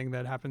definitely a thing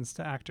that happens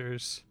to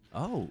actors.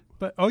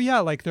 But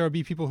like there will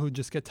be people who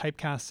just get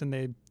typecast and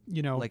they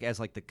like as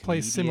like the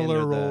play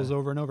similar roles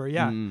over and over.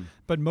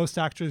 But most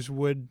actors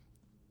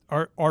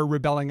are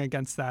rebelling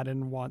against that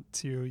and want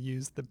to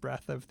use the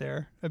breadth of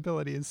their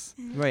abilities,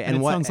 right? And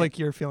it sounds like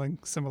you're feeling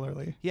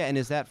similarly. And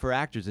is that for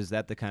actors, is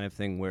that the kind of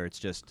thing where it's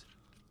just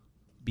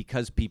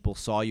because people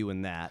saw you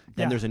in that,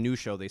 then there's a new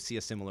show, they see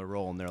a similar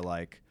role and they're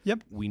like,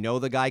 we know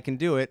the guy can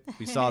do it,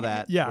 we saw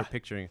that, we're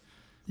picturing.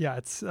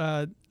 It's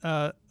a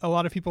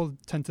lot of people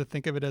tend to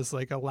think of it as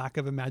like a lack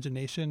of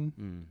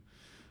imagination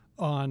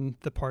on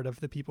the part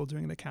of the people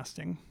doing the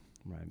casting,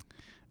 right?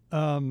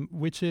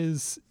 Which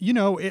is,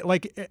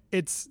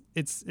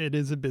 it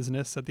is a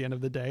business at the end of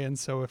the day, and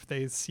so if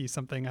they see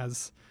something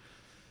as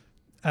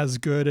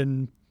good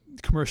and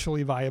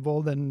commercially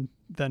viable, then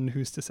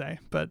who's to say?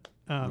 But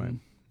right.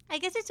 I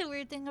guess it's a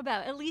weird thing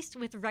about, at least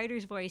with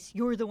writer's voice,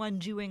 you're the one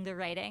doing the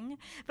writing.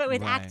 But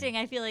with acting,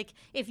 I feel like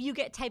if you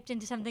get typed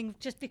into something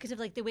just because of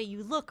like the way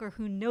you look or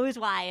who knows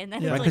why, and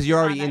then because you're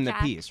already in the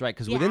piece, right?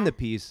 Because within the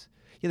piece,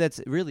 that's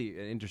really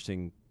an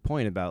interesting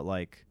point about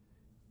like,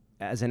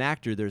 as an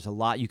actor, there's a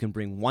lot you can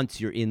bring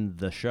once you're in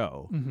the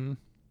show,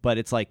 but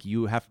it's like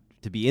you have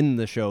to be in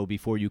the show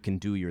before you can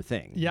do your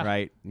thing,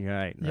 right?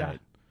 Right.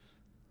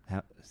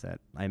 How is that?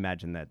 I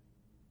imagine that.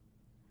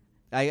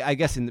 I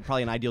guess in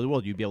probably an ideal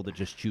world, you'd be able to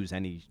just choose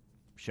any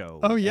show.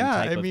 Oh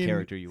yeah, and type of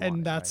character you want.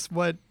 And that's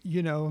what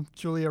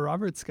Julia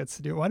Roberts gets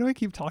to do. Why do I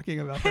keep talking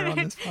about her on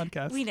this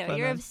podcast? We know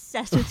you're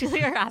obsessed with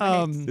Julia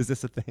Roberts. Is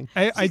this a thing?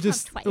 I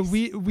just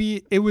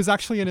it was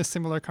actually in a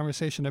similar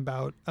conversation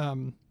about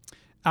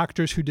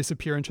actors who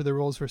disappear into their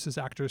roles versus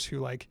actors who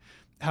like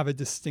have a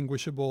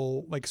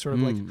distinguishable like sort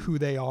of like who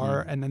they are,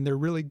 and then they're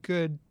really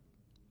good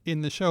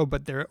in the show,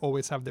 but they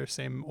always have their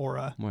same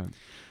aura. Right.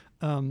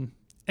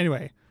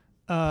 Anyway.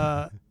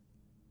 What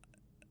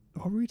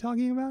were we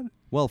talking about?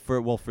 Well,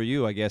 for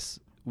you, I guess,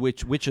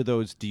 which of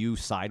those do you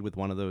side with?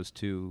 One of those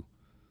two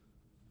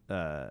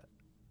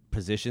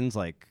positions,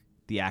 like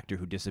the actor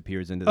who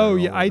disappears into the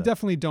role? I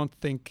definitely don't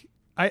think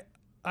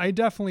I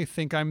definitely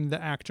think I'm the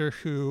actor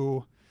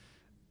who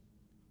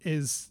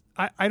is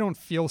I don't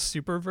feel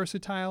super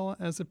versatile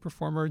as a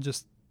performer,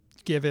 just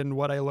given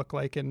what I look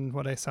like and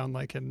what I sound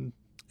like and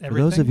everything.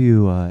 For those of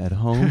you at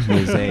home,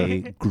 there's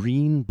a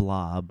green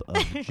blob of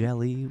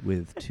jelly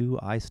with 2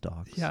 eye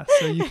stalks. Yeah,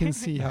 so you can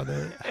see how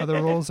the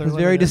roles are. It's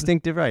very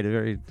distinctive, right?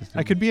 Very distinctive.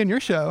 I could be in your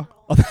show.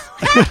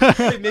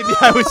 Maybe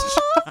I was.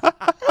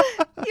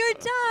 Your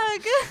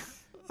dog.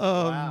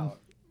 Wow.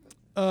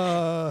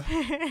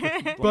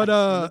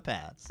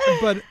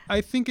 But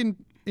I think in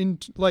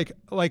like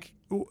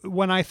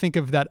when I think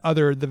of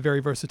the very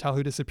versatile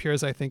who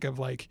disappears, I think of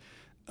like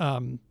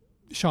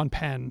Sean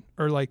Penn,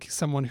 or like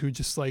someone who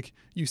just like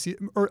you see,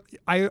 or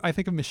I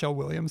think of Michelle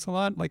Williams a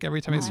lot. Like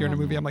every time I see her in a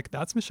movie, I'm like,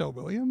 that's Michelle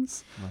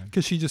Williams,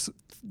 because she just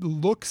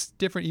looks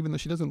different, even though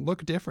she doesn't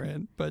look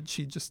different, but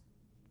she just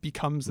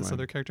becomes this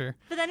other character.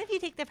 But then if you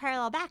take the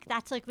parallel back,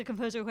 that's like the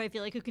composer who I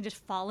feel like who can just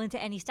fall into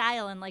any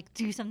style and like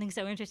do something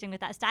so interesting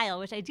with that style,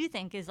 which I do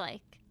think is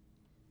like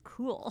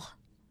cool.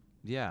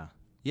 Yeah.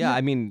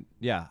 I mean,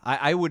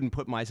 I wouldn't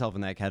put myself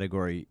in that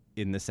category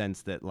in the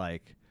sense that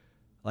like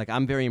like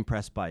I'm very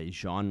impressed by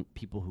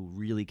people who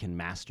really can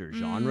master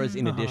genres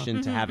in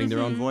addition to having their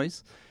own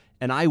voice.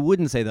 And I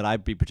wouldn't say that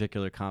I'd be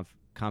particularly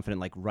confident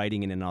like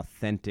writing in an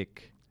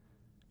authentic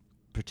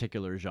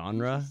particular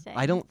genre.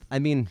 I don't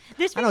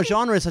know,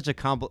 genre is such a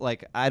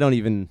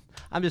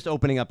I'm just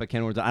opening up a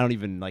can of words I don't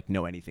even like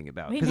know anything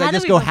about, because I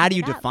just go, how do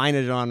you define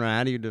a genre?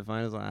 How do you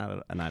define a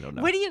genre? And I don't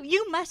know.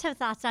 You must have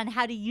thoughts on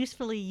how to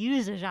usefully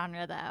use a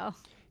genre though.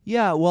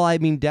 Yeah, well, I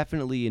mean,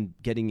 definitely in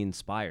getting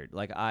inspired.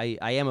 Like I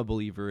am a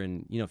believer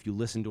in, if you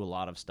listen to a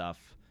lot of stuff,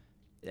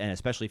 and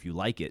especially if you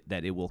like it,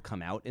 that it will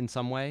come out in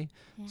some way.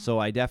 Yeah. So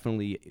I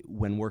definitely,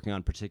 when working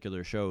on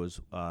particular shows,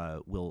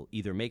 will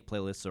either make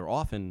playlists, or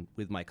often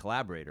with my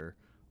collaborator,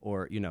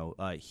 or,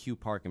 Hugh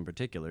Park in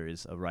particular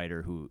is a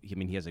writer who,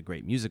 he has a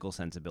great musical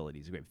sensibility,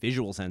 he's a great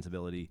visual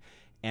sensibility,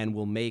 and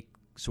will make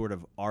sort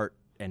of art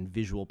and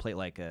visual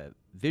like a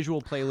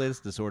visual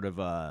playlist, a sort of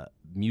a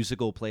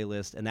musical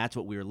playlist, and that's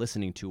what we were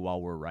listening to while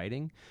we're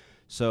writing.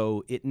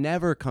 So it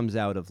never comes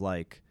out of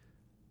like,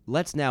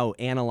 let's now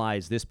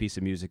analyze this piece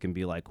of music and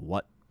be like,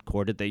 what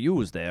chord did they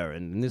use there?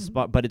 And this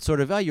spot, but it's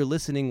sort of, you're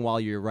listening while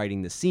you're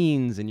writing the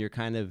scenes, and you're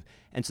kind of,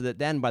 and so that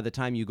then by the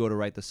time you go to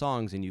write the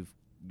songs and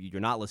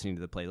you're not listening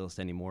to the playlist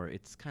anymore,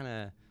 it's kind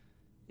of,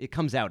 it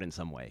comes out in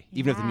some way,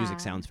 even if the music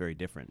sounds very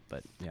different.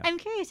 But yeah. I'm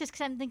curious just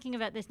because I'm thinking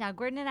about this now.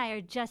 Gordon and I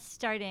are just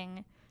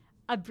starting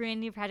a brand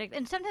new project.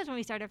 And sometimes when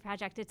we start a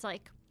project, it's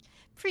like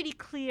pretty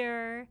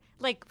clear,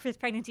 like with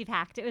Pregnancy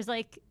Pact, it was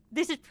like,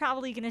 this is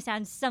probably going to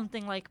sound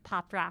something like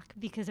pop rock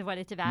because of what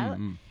it's about.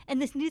 Mm-hmm.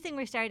 And this new thing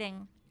we're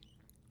starting,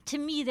 to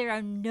me, there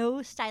are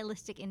no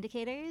stylistic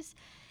indicators.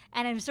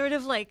 And I'm sort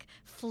of like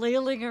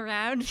flailing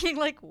around being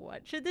like,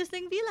 what should this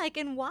thing be like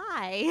and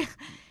why?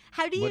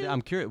 How do you...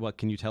 I'm curious,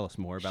 can you tell us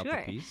more about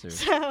the piece? Or?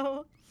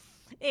 So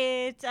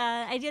it's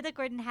an idea that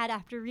Gordon had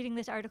after reading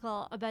this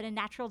article about a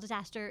natural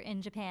disaster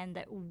in Japan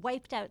that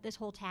wiped out this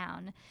whole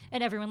town,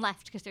 and everyone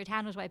left because their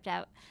town was wiped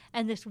out.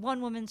 And this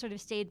one woman sort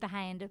of stayed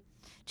behind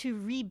to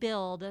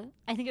rebuild,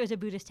 I think it was a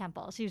Buddhist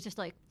temple. She was just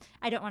like,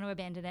 I don't want to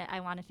abandon it,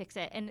 I want to fix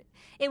it. And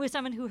it was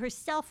someone who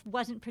herself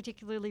wasn't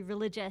particularly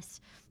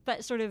religious,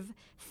 but sort of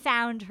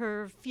found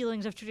her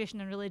feelings of tradition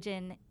and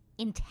religion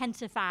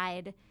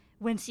intensified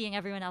when seeing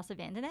everyone else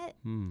abandon it.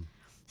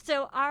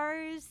 So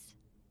ours,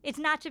 it's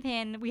not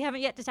Japan. We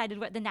haven't yet decided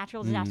what the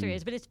natural disaster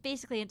is, but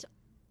it's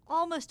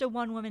almost a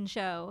one-woman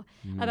show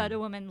about a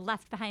woman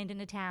left behind in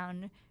a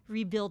town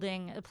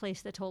rebuilding a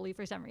place that's holy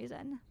for some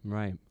reason.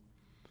 Right.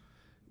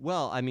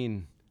 Well, I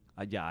mean,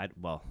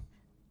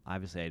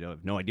 obviously I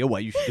have no idea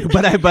what you should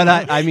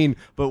do,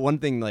 but one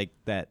thing like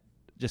that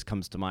just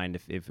comes to mind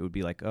if it would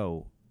be like,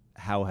 oh,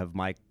 how have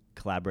my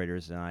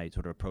collaborators and I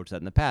sort of approached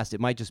that in the past? It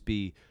might just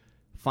be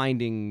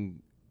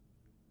finding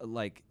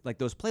like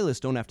those playlists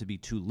don't have to be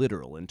too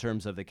literal in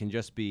terms of, it can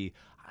just be,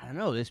 I don't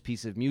know, this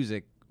piece of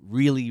music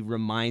really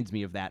reminds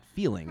me of that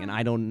feeling, and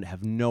I don't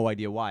have no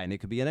idea why, and it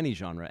could be in any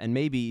genre. And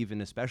maybe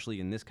even especially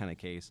in this kind of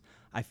case,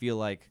 I feel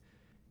like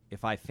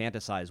if I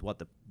fantasize what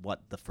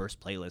the first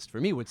playlist for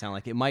me would sound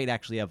like, it might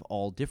actually have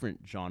all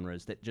different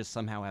genres that just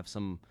somehow have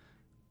some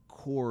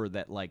core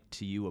that like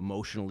to you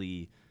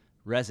emotionally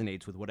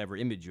resonates with whatever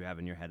image you have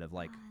in your head of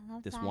like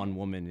this one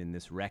woman in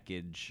this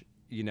wreckage,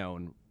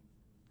 and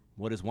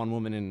what does one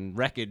woman in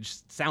wreckage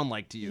sound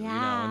like to you,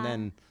 and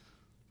then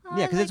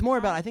because it's more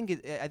about, I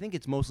think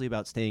it's mostly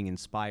about staying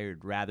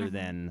inspired rather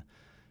than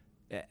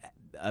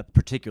a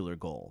particular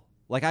goal.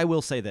 Like I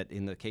will say that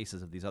in the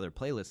cases of these other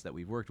playlists that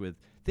we've worked with,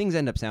 things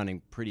end up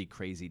sounding pretty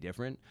crazy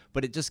different,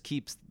 but it just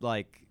keeps,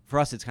 like, for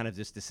us it's kind of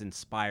just this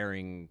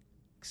inspiring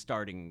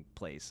starting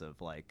place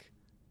of like,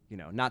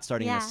 not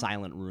starting in a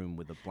silent room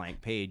with a blank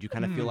page. You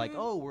kind of feel like,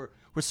 oh,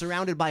 we're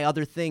surrounded by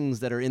other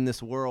things that are in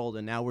this world,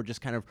 and now we're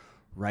just kind of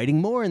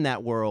writing more in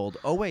that world.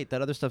 Oh wait,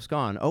 that other stuff's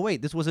gone. Oh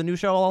wait, this was a new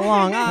show all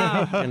along.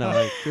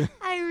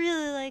 I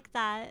really like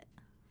that.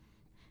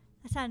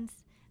 That sounds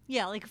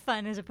like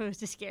fun as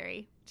opposed to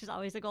scary, which is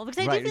always the goal.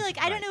 Because I do feel like,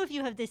 I don't know if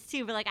you have this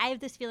too, but like I have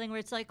this feeling where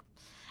it's like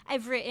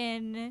I've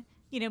written,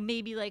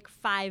 maybe like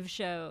 5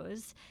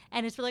 shows,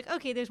 and it's like,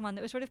 okay, there's one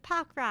that was sort of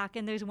pop rock,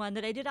 and there's one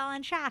that I did all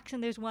on tracks,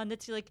 and there's one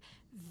that's like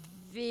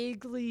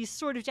vaguely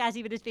sort of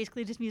jazzy, but it's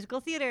basically just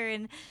musical theater.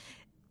 And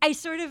I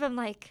sort of am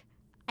like,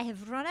 I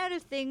have run out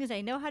of things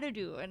I know how to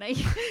do, and I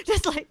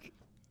just like.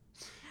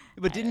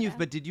 But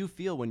did you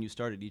feel when you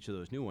started each of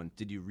those new ones,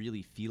 did you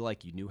really feel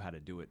like you knew how to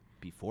do it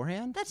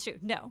beforehand? That's true.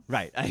 No.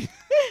 Right.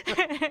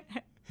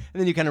 And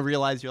then you kind of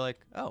realize you're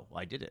like, oh,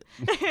 I did it.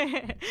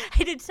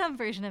 I did some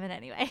version of it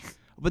anyway.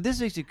 But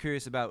this makes you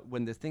curious about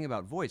when the thing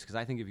about voice, because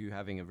I think of you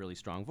having a really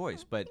strong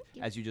voice. But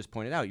as you just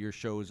pointed out, your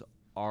shows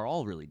are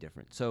all really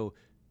different. So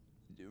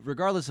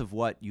regardless of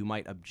what you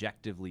might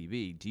objectively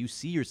be, do you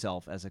see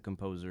yourself as a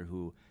composer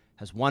who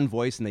has one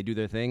voice and they do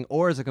their thing,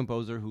 or as a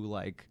composer who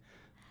like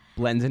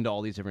blends into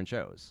all these different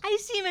shows? I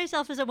see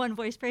myself as a one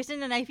voice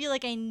person, and I feel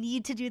like I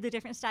need to do the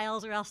different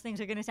styles or else things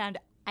are going to sound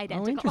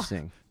identical. Oh,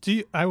 interesting.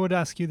 I would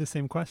ask you the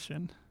same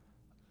question.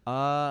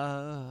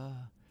 Why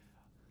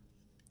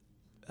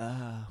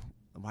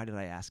did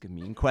I ask a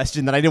mean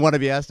question that I didn't want to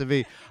be asked to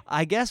be?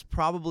 I guess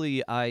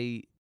probably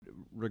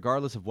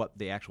regardless of what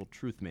the actual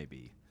truth may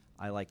be,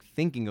 I like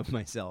thinking of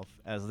myself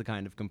as the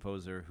kind of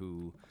composer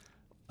who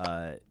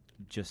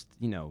just,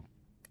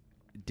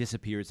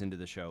 disappears into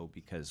the show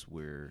because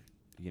we're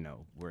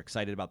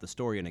excited about the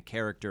story and a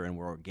character, and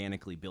we're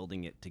organically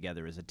building it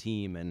together as a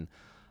team. And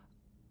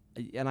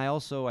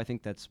I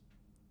think that's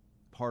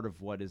part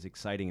of what is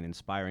exciting and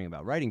inspiring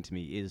about writing to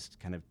me, is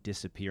kind of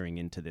disappearing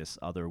into this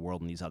other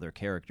world and these other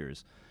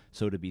characters.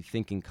 So to be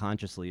thinking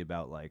consciously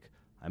about, like,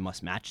 I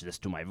must match this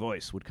to my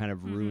voice would kind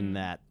of ruin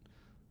that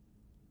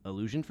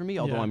illusion for me,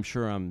 although I'm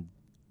sure I'm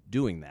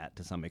doing that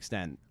to some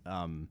extent.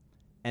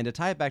 And to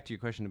tie it back to your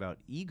question about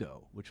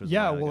ego, which was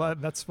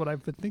that's what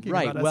I've been thinking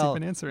about as you've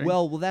been answering.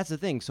 Well, that's the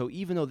thing. So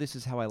even though this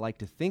is how I like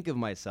to think of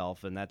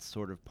myself, and that's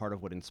sort of part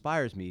of what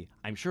inspires me,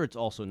 I'm sure it's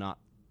also not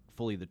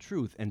fully the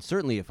truth. And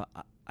certainly,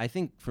 I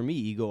think for me,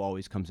 ego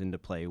always comes into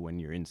play when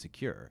you're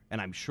insecure,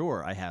 and I'm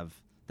sure I have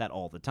that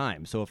all the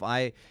time. So if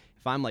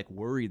I'm like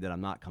worried that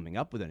I'm not coming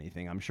up with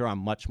anything, I'm sure I'm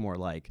much more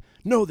like,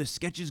 no, this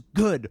sketch is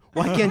good.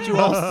 Why can't you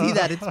all see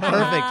that? It's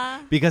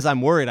perfect. Because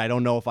I'm worried I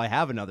don't know if I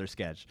have another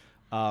sketch.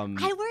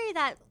 I worry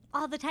that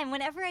all the time.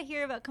 Whenever I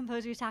hear about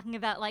composers talking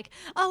about, like,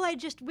 oh, I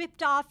just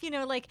whipped off,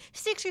 like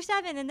 6 or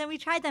 7, and then we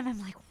tried them, I'm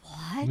like,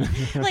 what?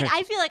 Like,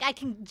 I feel like I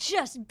can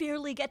just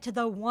barely get to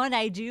the one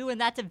I do,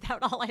 and that's about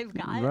all I've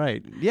got.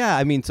 Right. Yeah.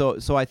 I mean, so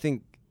I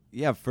think,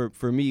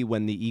 for me,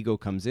 when the ego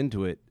comes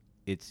into it,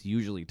 it's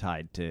usually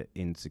tied to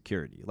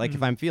insecurity. Like,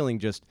 if I'm feeling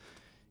just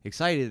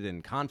excited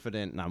and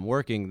confident and I'm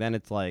working, then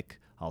it's like,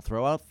 I'll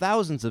throw out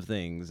thousands of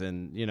things,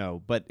 and,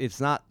 but it's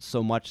not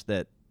so much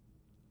that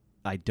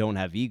I don't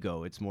have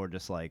ego. It's more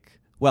just like,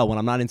 well, when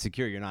I'm not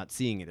insecure, you're not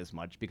seeing it as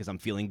much because I'm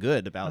feeling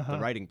good about the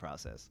writing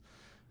process.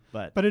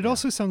 But it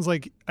also sounds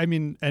like, I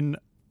mean, and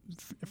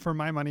for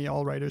my money,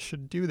 all writers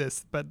should do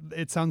this, but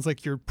it sounds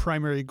like your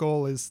primary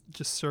goal is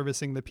just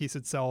servicing the piece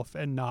itself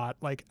and not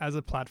like as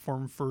a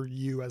platform for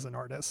you as an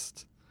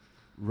artist.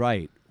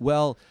 Right.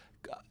 Well,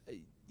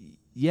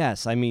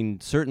 yes. I mean,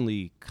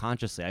 certainly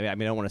consciously. I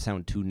don't want to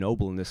sound too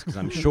noble in this, because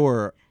I'm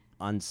sure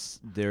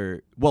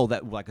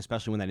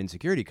especially when that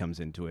insecurity comes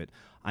into it,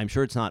 I'm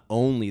sure it's not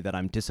only that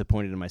I'm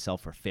disappointed in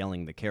myself for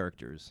failing the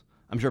characters.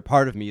 I'm sure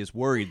part of me is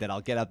worried that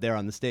I'll get up there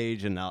on the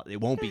stage and it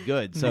won't be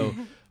good. So,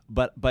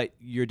 but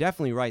you're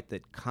definitely right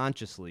that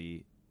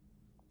consciously,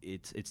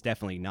 it's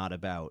definitely not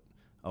about,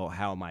 oh,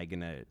 how am I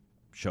going to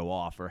show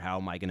off, or how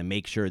am I going to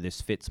make sure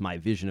this fits my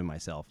vision of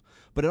myself.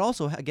 But it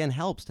also, again,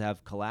 helps to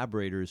have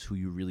collaborators who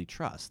you really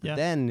trust. Yeah.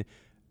 Then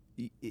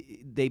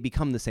they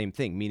become the same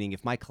thing, meaning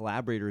if my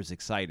collaborator is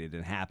excited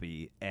and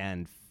happy,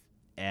 and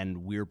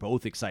we're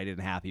both excited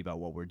and happy about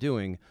what we're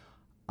doing,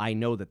 I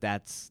know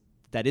that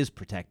is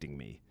protecting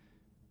me.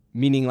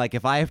 Meaning, like,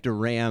 if I have to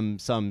ram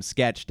some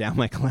sketch down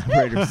my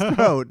collaborator's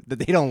throat that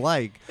they don't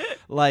like,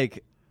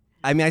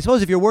 I mean, I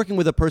suppose if you're working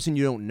with a person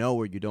you don't know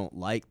or you don't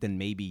like, then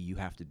maybe you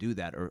have to do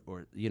that,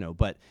 or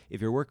but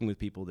if you're working with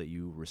people that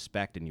you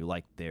respect and you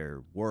like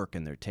their work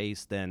and their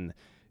taste, then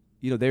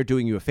they're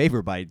doing you a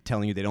favor by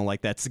telling you they don't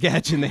like that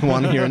sketch and they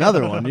want to hear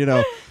another one,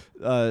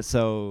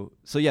 So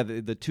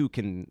the two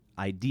can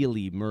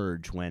ideally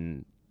merge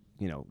when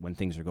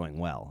things are going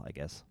well, I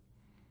guess.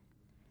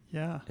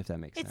 Yeah. If that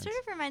makes sense. It sort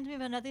of reminds me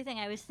of another thing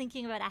I was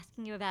thinking about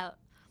asking you about.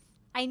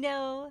 I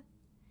know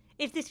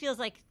if this feels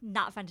like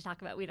not fun to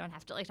talk about, we don't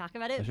have to talk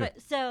about it. Sure. But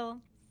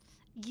so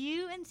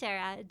you and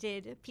Sarah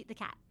did Pete the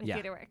Cat with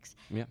TheaterWorks.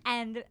 Yeah.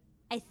 And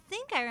I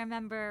think I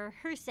remember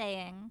her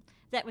saying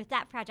that with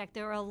that project,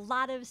 there were a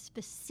lot of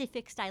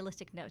specific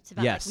stylistic notes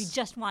about, yes, we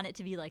just want it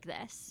to be like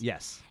this.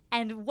 Yes.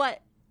 And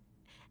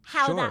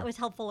how that was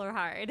helpful or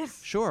hard.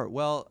 Sure.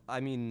 Well, I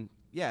mean,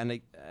 yeah.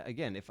 And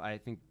again, if I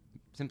think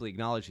simply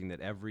acknowledging that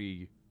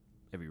every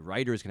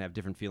writer is going to have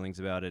different feelings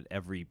about it,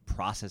 every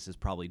process is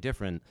probably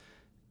different,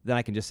 then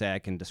I can just say I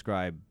can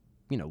describe,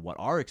 what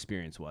our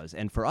experience was.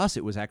 And for us,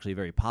 it was actually a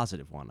very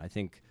positive one. I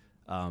think,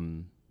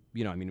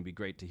 it'd be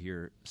great to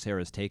hear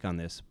Sarah's take on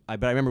this.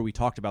 But I remember we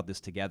talked about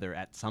this together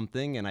at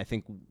something, and I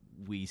think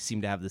we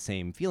seem to have the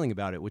same feeling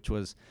about it, which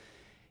was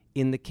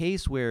in the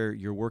case where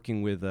you're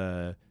working with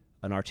an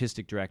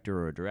artistic director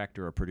or a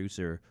director or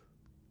producer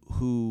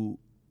who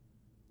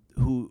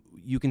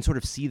you can sort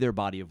of see their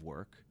body of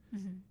work.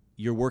 Mm-hmm.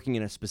 You're working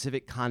in a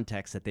specific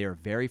context that they are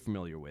very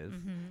familiar with,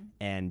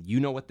 and you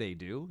know what they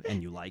do,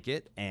 and you like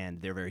it,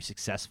 and they're very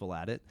successful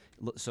at it.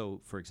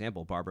 So, for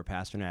example, Barbara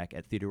Pasternak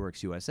at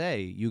TheaterWorks USA,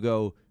 you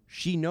go,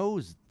 she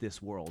knows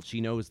this world. She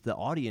knows the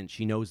audience.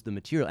 She knows the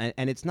material.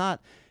 And it's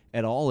not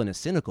at all in a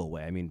cynical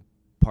way. I mean,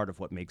 part of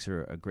what makes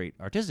her a great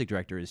artistic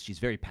director is she's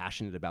very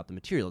passionate about the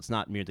material. It's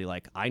not merely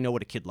like, I know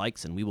what a kid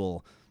likes, and we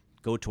will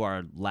go to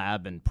our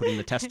lab and put in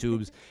the test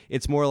tubes.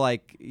 It's more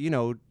like,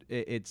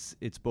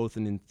 it's both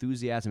an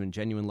enthusiasm and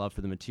genuine love for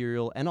the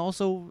material and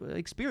also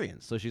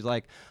experience. So she's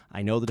like,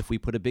 I know that if we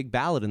put a big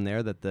ballad in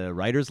there that the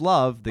writers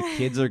love, the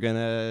kids are going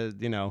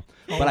to,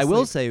 but I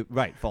will say, they're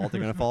going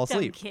to fall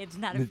asleep. Dumb kids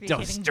not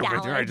appreciating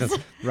ballads.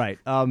 Right.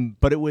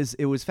 But it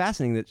was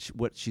fascinating that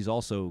what she's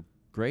also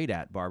great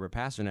at, Barbara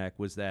Pasternak,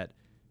 was that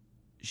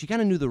she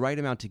kind of knew the right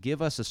amount to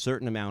give us a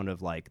certain amount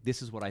of like,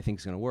 this is what I think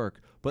is going to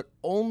work, but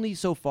only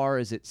so far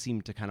as it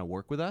seemed to kind of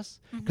work with us.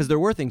 Because there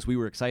were things we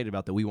were excited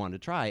about that we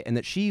wanted to try, and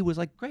that she was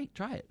like, great,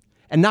 try it.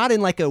 And not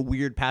in like a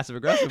weird passive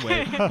aggressive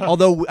way.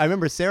 Although I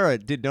remember Sarah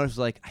did notice,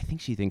 like, I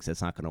think she thinks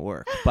that's not going to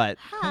work. But,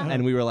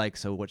 and we were like,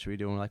 so what should we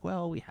do? And we're like,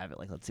 well, we have it.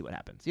 Like, let's see what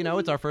happens. You know,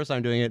 it's our first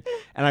time doing it.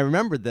 And I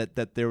remembered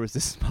that there was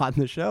this spot in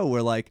the show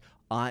where like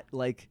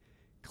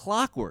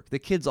clockwork, the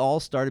kids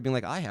all started being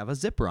like, I have a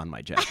zipper on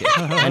my jacket.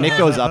 And it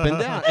goes up and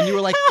down. And you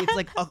were like, it's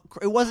like,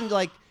 it wasn't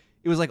like,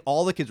 it was like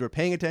all the kids were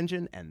paying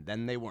attention and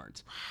then they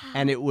weren't.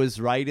 And it was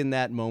right in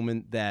that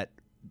moment that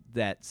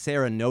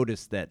Sarah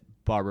noticed that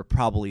Barbara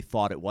probably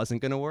thought it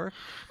wasn't going to work,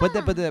 but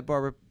that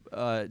Barbara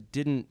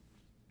didn't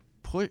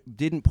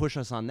push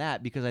us on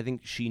that, because I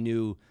think she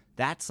knew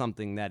that's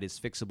something that is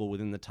fixable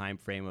within the time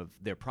frame of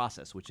their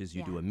process, which is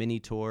you do a mini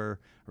tour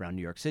around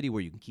New York City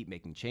where you can keep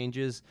making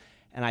changes.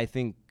 And I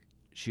think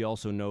she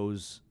also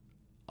knows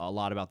a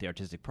lot about the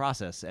artistic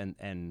process,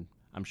 and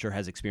I'm sure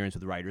has experience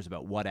with writers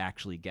about what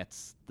actually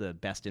gets the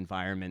best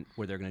environment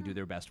where they're going to do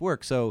their best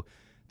work. So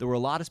there were a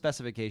lot of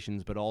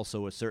specifications, but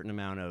also a certain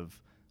amount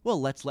of, well,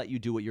 let's let you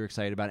do what you're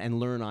excited about and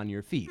learn on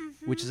your feet,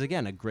 which is,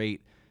 again, a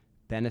great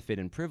benefit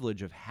and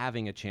privilege of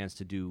having a chance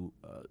to do,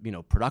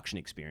 production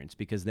experience.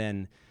 Because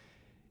then,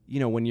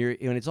 when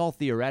it's all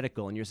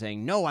theoretical and you're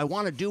saying, no, I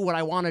want to do what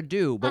I want to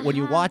do. But when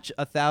you watch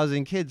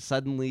 1,000 kids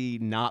suddenly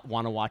not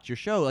want to watch your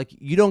show, like,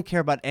 you don't care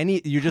about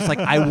any, you're just like,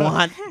 I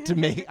want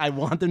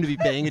them to be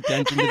paying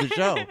attention to the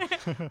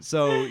show.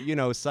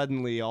 So,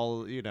 suddenly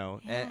all,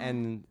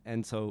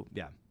 and so,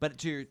 yeah. But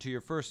to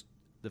your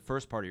the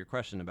first part of your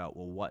question about,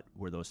 well, what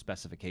were those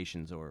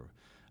specifications, or,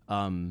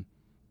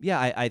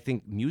 I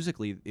think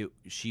musically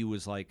she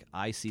was like,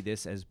 I see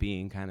this as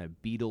being kind of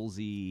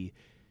Beatlesy,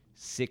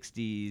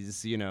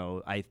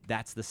 60s,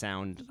 that's the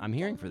sound I'm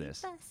hearing for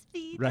this.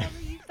 Right.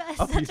 That's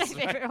my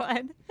favorite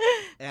one.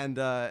 And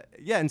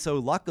and so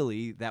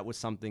luckily that was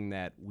something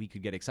that we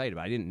could get excited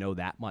about. I didn't know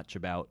that much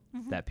about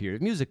that period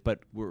of music, but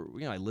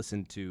I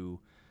listened to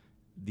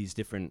these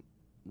different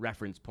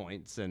reference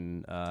points,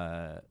 and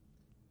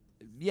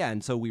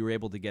and so we were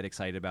able to get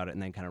excited about it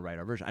and then kind of write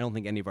our version. I don't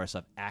think any of our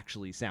stuff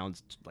actually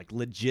sounds like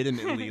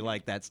legitimately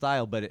like that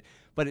style, but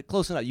it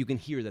close enough. You can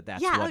hear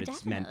that's what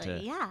it's meant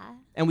to. Yeah.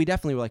 And we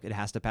definitely were like, it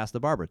has to pass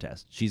the Barbara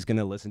test. She's going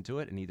to listen to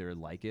it and either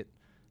like it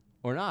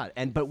or not.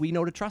 But we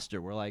know to trust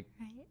her. We're like,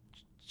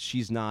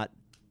 she's not.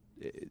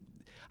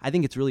 I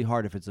think it's really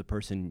hard if it's a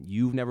person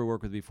you've never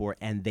worked with before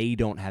and they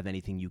don't have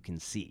anything you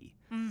can see.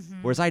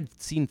 Whereas I'd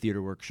seen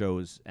theater work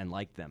shows and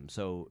liked them.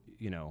 So,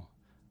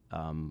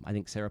 I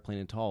think Sarah Plain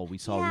and Tall we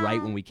saw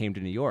right when we came to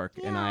New York,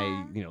 and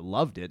I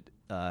loved it.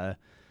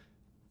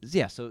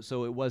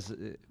 So it was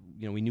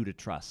we knew to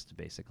trust,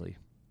 basically.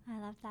 I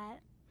love that.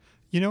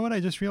 You know what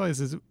I just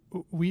realized is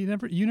you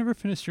never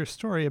finished your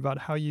story about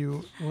how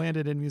you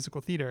landed in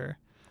musical theater.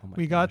 Oh my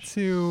we gosh. Got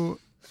to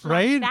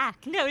right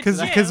back. No, it's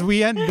because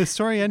the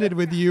story ended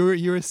with you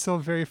were still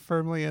very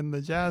firmly in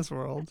the jazz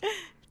world.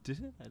 Did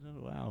it? I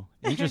don't know. Wow.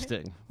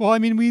 Interesting. Well, I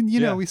mean,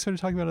 we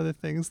started talking about other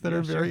things that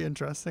are very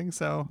interesting.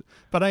 So,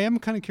 but I am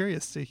kind of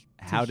curious to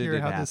how hear did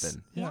it how happen? This,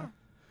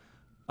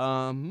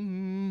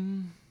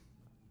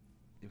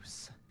 it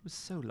was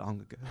so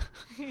long ago.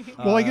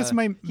 Well, I guess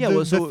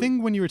the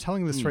thing when you were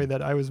telling the story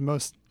that I was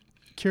most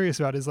curious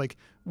about is like,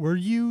 were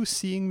you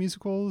seeing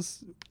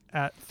musicals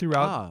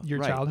throughout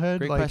your childhood?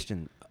 Great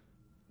question.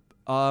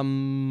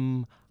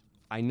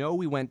 I know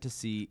we went to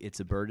see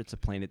It's a Bird, It's a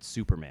Plane, It's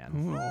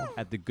Superman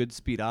at the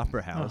Goodspeed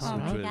Opera House,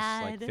 which was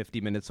like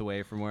 50 minutes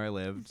away from where I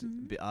lived,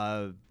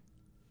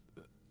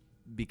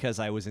 because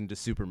I was into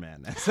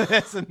Superman.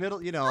 That's the middle,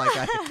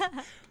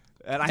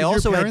 and I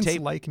also your had parents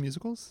tape. Like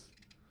musicals?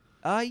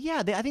 I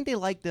think they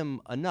liked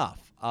them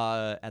enough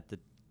at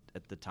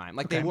the time.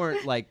 Like they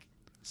weren't like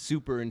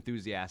super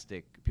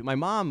enthusiastic. My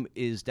mom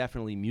is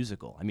definitely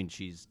musical. I mean,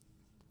 she's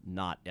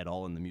not at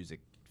all in the music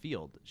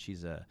field.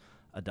 She's a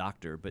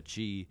doctor, but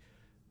she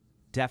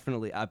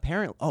definitely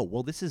apparently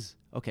this is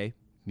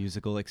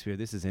musical experience.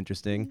 This is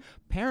interesting.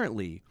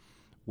 Apparently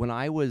when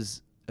I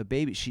was a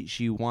baby,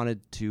 she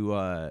wanted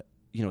to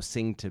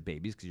sing to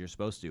babies because you're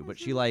supposed to, but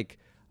she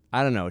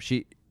I don't know,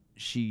 she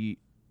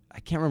I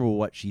can't remember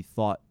what she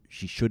thought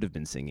she should have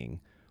been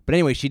singing, but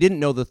anyway, she didn't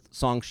know the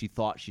song she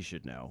thought she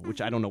should know, which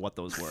I don't know what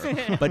those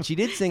were. But she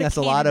did sing us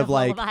a lot of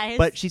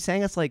but she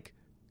sang us like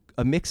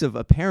a mix of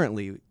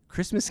apparently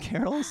Christmas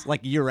carols,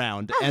 like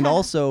year-round, and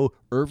also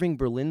Irving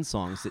Berlin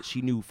songs that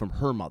she knew from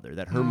her mother,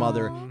 that her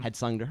mother had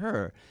sung to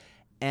her.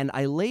 And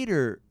I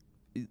later,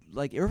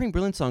 like Irving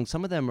Berlin songs,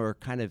 some of them are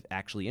kind of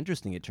actually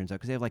interesting, it turns out,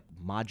 because they have like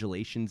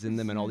modulations in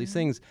them and all these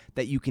things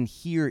that you can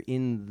hear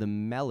in the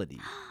melody.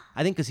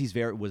 I think because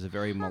was a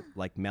very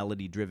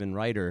melody-driven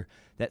writer,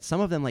 that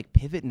some of them like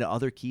pivot into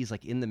other keys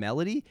like in the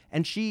melody,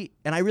 and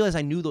I realized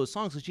I knew those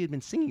songs because she had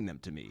been singing them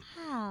to me.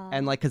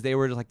 And like because they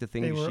were just like the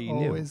things she knew. They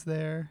were always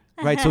there.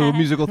 Right, so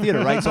musical theater,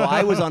 right? So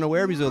I was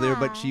unaware of musical theater,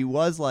 but she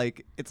was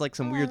like, it's like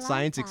some weird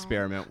science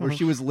experiment where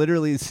she was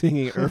literally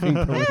singing Irving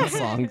Berlin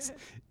songs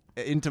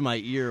into my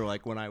ear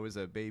like when I was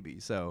a baby.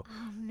 So,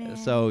 man.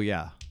 so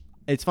yeah,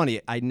 it's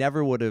funny. I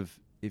never would have,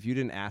 if you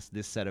didn't ask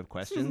this set of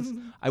questions,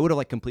 I would have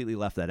like completely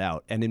left that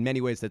out. And in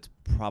many ways, that's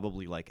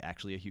probably like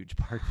actually a huge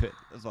part of it.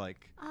 It's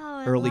like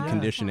early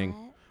conditioning.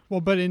 That. Well,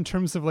 but in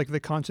terms of like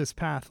the conscious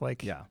path,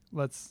 like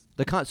let's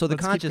the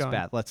conscious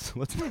path. Let's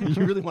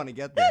you really want to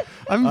get there.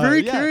 I'm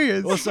very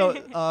curious. Well, so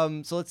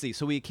let's see.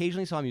 So we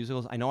occasionally saw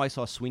musicals. I know I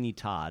saw Sweeney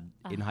Todd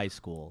in high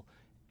school,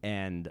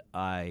 and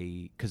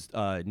because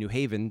New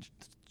Haven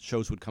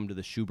shows would come to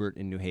the Schubert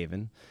in New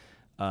Haven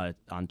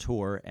on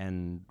tour,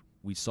 and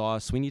we saw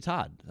Sweeney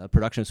Todd, a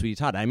production of Sweeney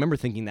Todd. I remember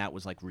thinking that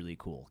was like really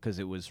cool because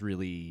it was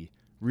really,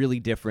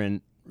 really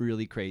different.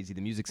 Really crazy.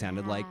 The music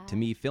sounded like, to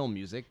me, film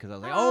music, because I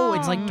was like, oh,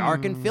 it's like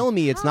dark and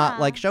filmy. It's not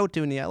like show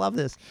tuney. I love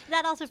this.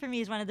 That also for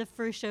me is one of the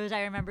first shows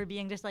I remember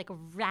being just like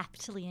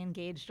raptly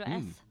engaged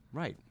with.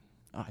 Right.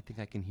 Oh, I think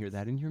I can hear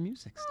that in your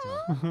music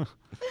still.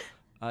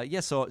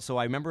 So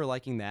I remember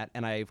liking that,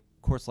 and I of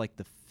course liked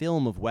the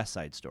film of West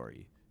Side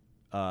Story.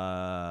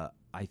 I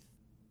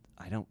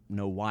don't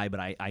know why,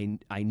 but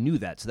I knew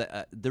that. So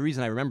that the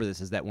reason I remember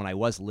this is that when I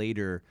was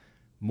later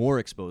more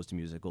exposed to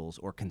musicals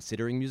or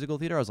considering musical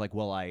theater, I was like,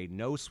 well, I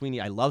know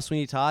I love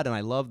Sweeney Todd, and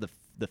I love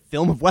the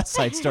film of West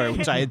Side Story,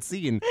 which I had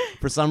seen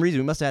for some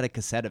reason. We must have had a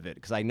cassette of it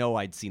because I know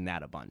I'd seen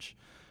that a bunch.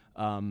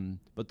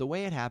 But the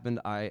way it happened,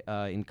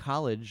 in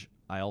college,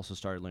 I also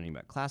started learning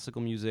about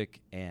classical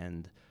music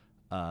and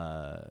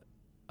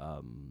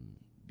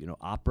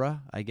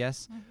opera, I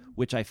guess,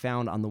 which I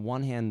found on the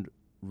one hand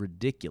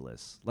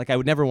ridiculous. Like I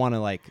would never want to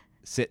like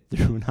sit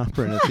through an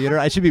opera in a theater.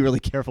 I should be really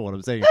careful what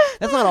I'm saying.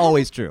 That's not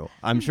always true.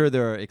 I'm sure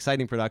there are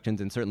exciting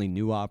productions, and certainly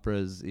new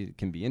operas it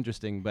can be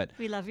interesting. But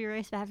we love your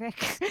race fabric.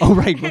 Oh,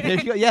 right. Well, there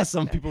you go. Yes,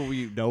 some people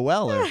we know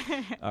well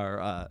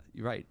are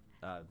you're right,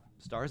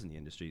 stars in the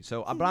industry.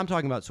 So, but I'm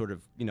talking about sort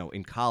of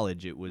in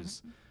college it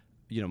was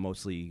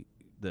mostly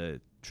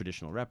the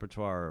traditional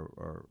repertoire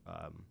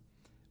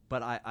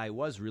but I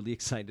was really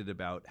excited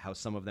about how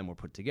some of them were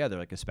put together,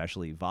 like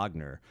especially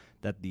Wagner,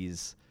 that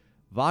these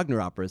Wagner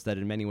operas that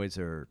in many ways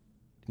are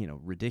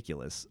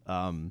ridiculous,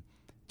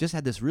 just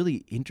had this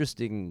really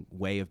interesting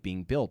way of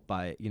being built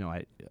by,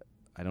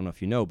 I don't know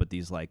if you know, but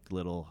these like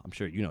little, I'm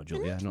sure you know,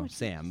 Julia, I know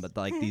Sam, but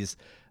like these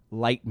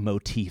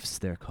leitmotifs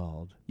they're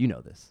called. You know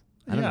this.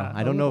 I don't know.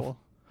 I don't know.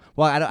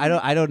 Well,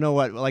 I don't know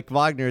what, like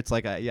Wagner, it's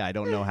like, I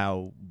don't know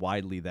how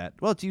widely that,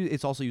 well,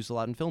 it's also used a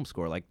lot in film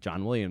score, like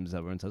John Williams,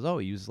 everyone says, oh,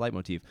 he uses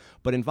leitmotif.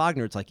 But in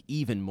Wagner, it's like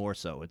even more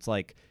so. It's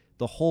like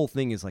the whole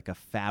thing is like a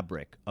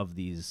fabric of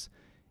these,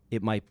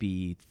 it might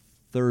be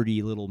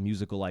 30 little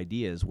musical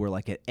ideas where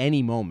like at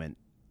any moment,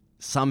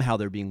 somehow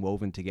they're being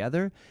woven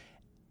together.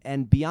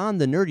 And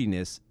beyond the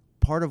nerdiness,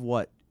 part of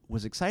what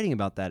was exciting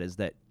about that is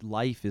that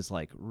life is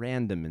like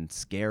random and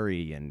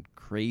scary and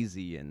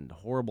crazy and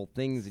horrible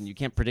things, and you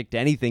can't predict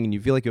anything, and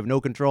you feel like you have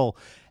no control.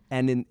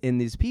 And in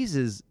these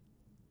pieces,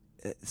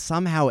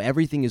 somehow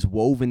everything is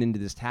woven into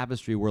this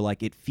tapestry where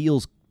like it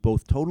feels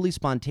both totally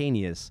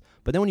spontaneous,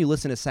 but then when you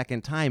listen a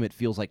second time, it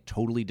feels like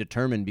totally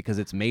determined because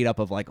it's made up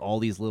of like all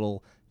these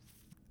little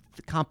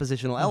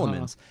compositional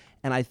elements.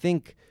 And I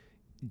think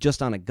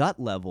just on a gut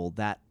level,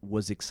 that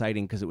was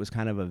exciting because it was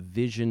kind of a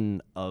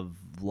vision of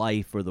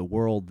life or the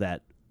world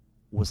that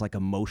was like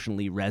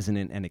emotionally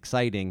resonant and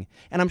exciting.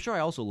 And I'm sure I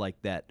also like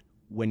that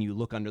when you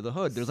look under the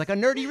hood, there's like a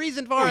nerdy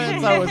reason for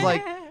it. So I was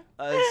like,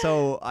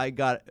 so I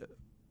got,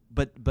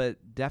 but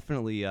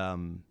definitely,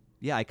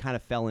 I kind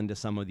of fell into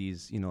some of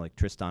these, like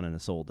Tristan and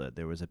Isolde.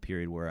 There was a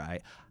period where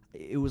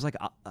it was like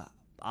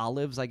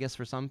Olives, I guess,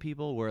 for some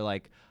people, where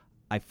like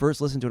I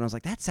first listened to it and I was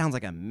like, that sounds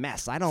like a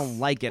mess. I don't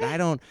like it.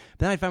 But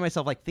then I find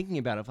myself like thinking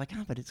about it, like,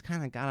 but it's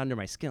kind of got under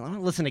my skin. I'm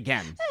gonna listen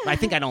again. I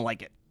think I don't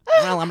like it.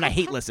 Well, I'm gonna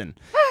hate listen.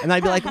 And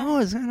I'd be like,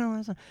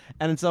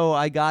 and so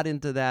I got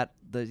into that.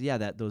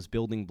 Those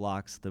building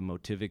blocks, the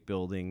motivic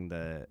building,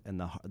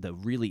 the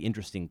really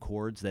interesting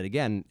chords that,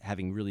 again,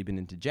 having really been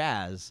into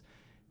jazz,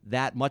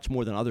 that much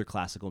more than other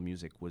classical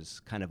music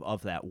was kind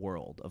of that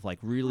world of like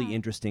really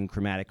interesting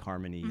chromatic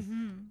harmony.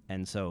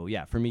 And so,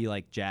 for me,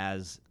 like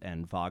jazz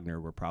and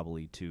Wagner were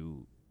probably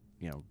two,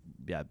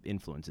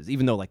 influences,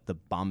 even though like the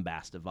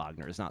bombast of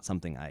Wagner is not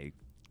something I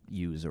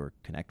use or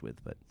connect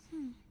with, but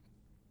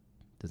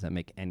does that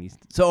make any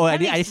sense? So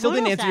I still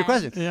didn't answer your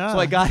question. Yeah. So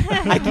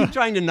I keep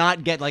trying to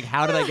not get like,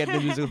 how did I get into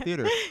musical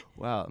theater?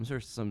 Wow, I'm sure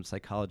some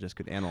psychologist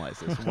could analyze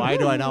this. Why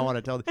do I not want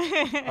to tell this?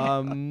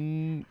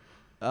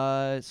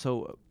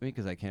 So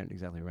because I can't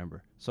exactly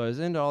remember. So I was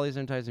into all these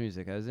different types of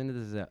music. I was into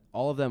this,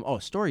 all of them. Oh,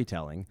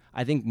 storytelling.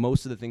 I think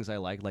most of the things I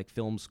like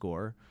film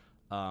score,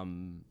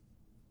 and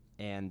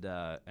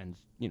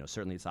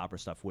certainly this opera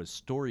stuff was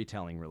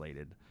storytelling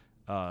related.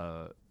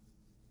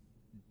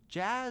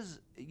 Jazz,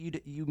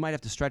 you might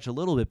have to stretch a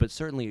little bit, but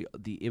certainly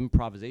the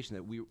improvisation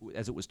that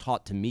as it was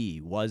taught to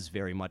me, was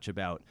very much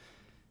about,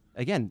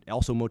 again,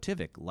 also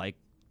motivic, like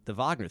the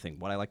Wagner thing.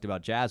 What I liked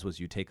about jazz was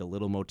you take a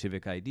little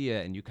motivic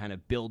idea and you kind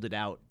of build it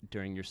out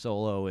during your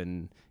solo,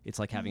 and it's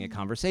like having a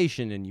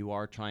conversation, and you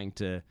are trying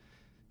to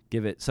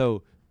give it.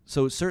 So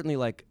certainly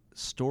like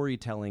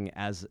storytelling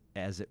as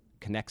it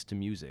connects to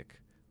music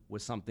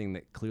was something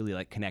that clearly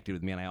like connected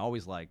with me and I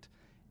always liked.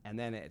 And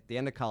then at the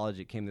end of college,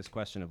 it came this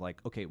question of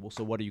like, okay, well,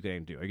 so what are you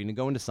going to do? Are you going to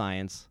go into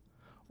science,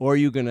 or are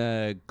you going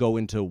to go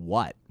into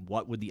what?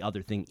 What would the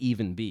other thing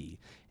even be?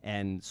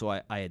 And so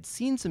I had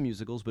seen some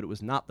musicals, but it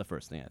was not the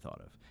first thing I thought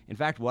of. In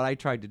fact, what I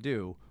tried to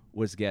do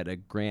was get a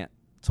grant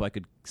so I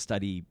could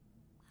study,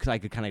 because I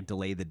could kind of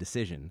delay the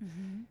decision.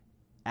 Mm-hmm.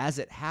 As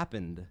it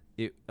happened,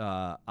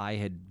 I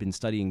had been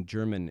studying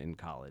German in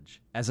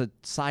college as a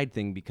side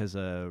thing because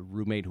a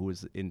roommate who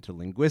was into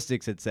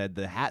linguistics had said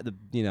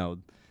the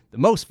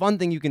most fun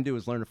thing you can do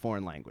is learn a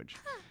foreign language.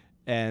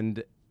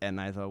 And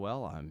I thought,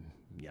 well, I'm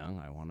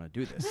young, I want to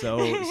do this.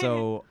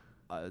 So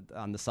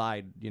on the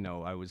side,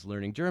 I was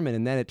learning German,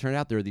 and then it turned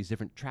out there are these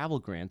different travel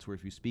grants where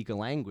if you speak a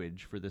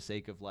language for the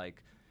sake of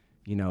like,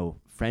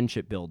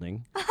 friendship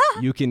building,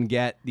 you can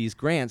get these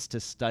grants to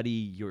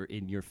study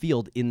in your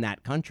field in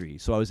that country.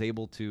 So I was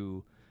able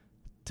to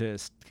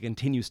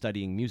continue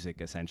studying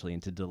music essentially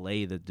and to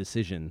delay the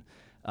decision.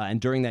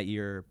 And during that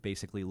year,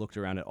 basically looked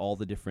around at all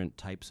the different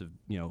types of,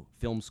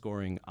 film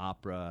scoring,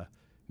 opera,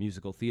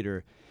 musical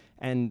theater.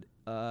 And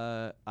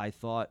I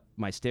thought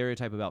my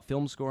stereotype about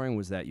film scoring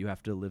was that you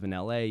have to live in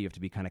LA, you have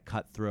to be kind of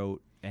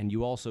cutthroat, and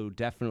you also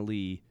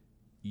definitely,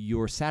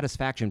 your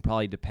satisfaction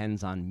probably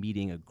depends on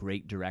meeting a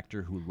great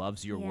director who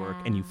loves your work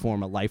and you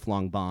form a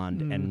lifelong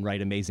bond and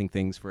write amazing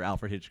things for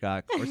Alfred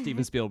Hitchcock or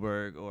Steven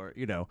Spielberg or,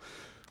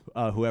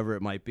 whoever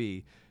it might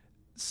be.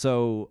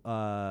 So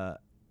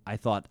I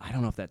thought, I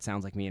don't know if that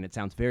sounds like me, and it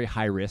sounds very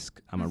high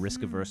risk. I'm a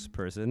risk-averse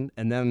person.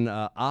 And then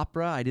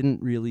opera, I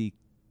didn't really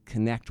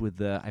connect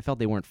with I felt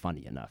they weren't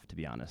funny enough, to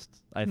be honest.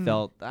 I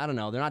felt, I don't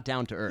know, they're not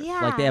down to earth.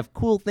 Yeah. Like, they have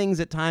cool things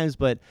at times,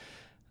 but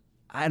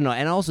I don't know.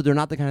 And also, they're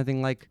not the kind of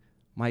thing like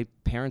my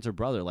parents or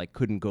brother, like,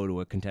 couldn't go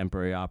to a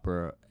contemporary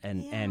opera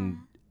and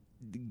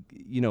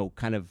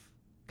kind of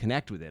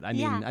connect with it. I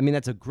mean,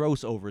 that's a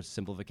gross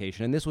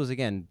oversimplification. And this was,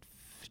 again,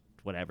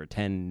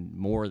 10,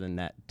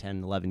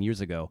 11 years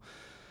ago.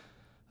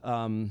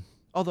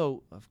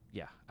 Although,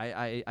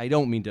 I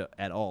don't mean to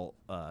at all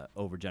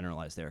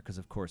overgeneralize there, because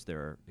of course there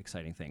are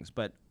exciting things.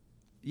 But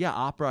yeah,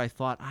 opera, I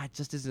thought, it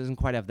just doesn't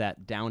quite have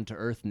that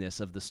down-to-earthness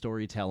of the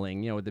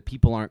storytelling. The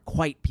people aren't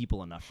quite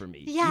people enough for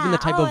me. Yeah. Even the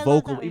type of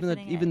vocal,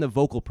 even the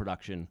vocal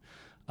production,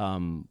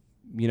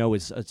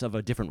 it's of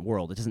a different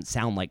world. It doesn't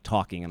sound like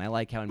talking, and I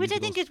like how in which I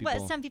think is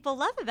what some people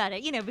love about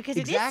it, because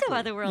it is so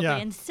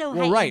otherworldly and so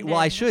heightened. Well, right. Well,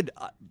 I should.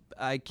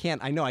 I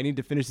can't. I know I need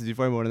to finish this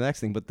before I move on to the next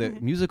thing. But the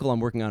musical I'm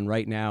working on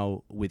right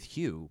now with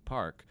Hugh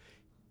Park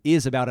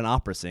is about an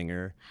opera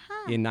singer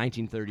in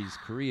 1930s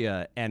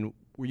Korea, and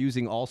we're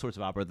using all sorts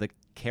of opera. The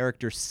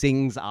character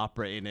sings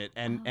opera in it,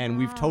 and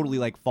we've totally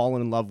like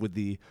fallen in love with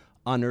the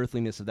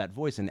unearthliness of that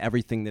voice and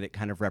everything that it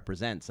kind of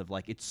represents. Of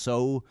like, it's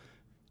so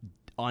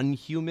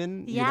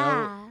unhuman.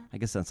 I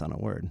guess that's not a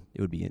word.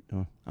 It would be.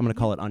 I'm going to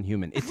call it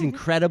unhuman. It's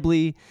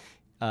incredibly.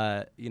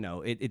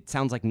 It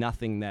sounds like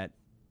nothing that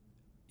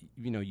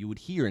you would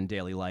hear in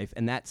daily life,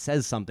 and that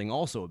says something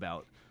also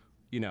about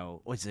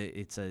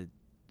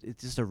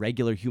it's just a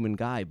regular human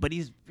guy, but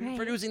he's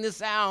producing the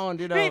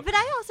sound, Right, but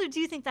I also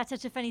do think that's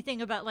such a funny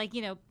thing about, like,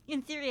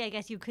 in theory, I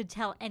guess you could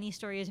tell any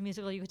story as a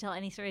musical, you could tell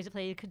any story as a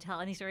play, you could tell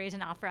any story as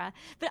an opera,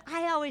 but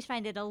I always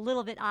find it a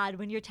little bit odd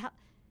when you're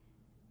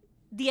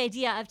the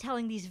idea of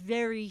telling these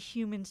very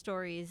human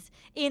stories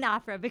in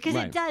opera, because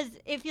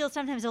it feels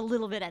sometimes a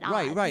little bit at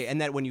odds. Right,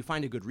 and that when you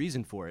find a good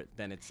reason for it,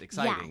 then it's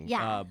exciting.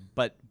 Yeah.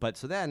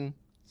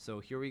 So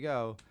here we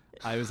go.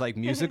 I was like,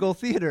 musical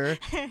theater,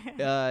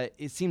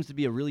 it seems to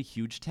be a really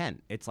huge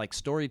tent. It's like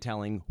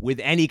storytelling with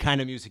any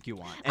kind of music you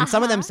want. And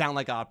some of them sound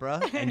like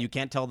opera, and you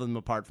can't tell them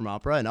apart from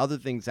opera, and other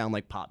things sound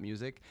like pop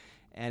music,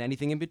 and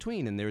anything in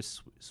between. And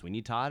there's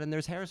Sweeney Todd, and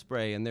there's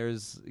Hairspray, and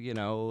there's,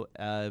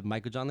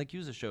 Michael John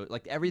LaChiusa show.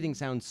 Like, everything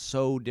sounds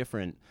so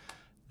different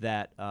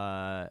that,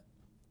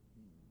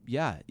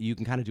 you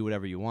can kind of do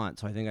whatever you want.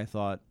 So I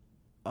thought,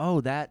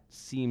 that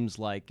seems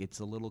like it's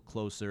a little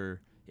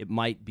closer. It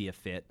might be a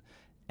fit.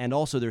 And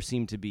also there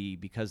seemed to be,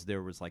 because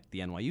there was like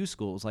the NYU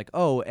school, it was like,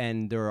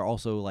 and there are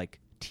also like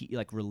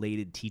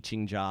related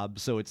teaching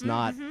jobs. So it's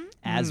not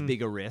as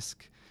big a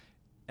risk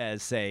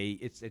as, say,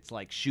 it's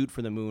like shoot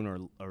for the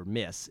moon or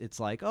miss. It's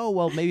like,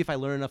 maybe if I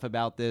learn enough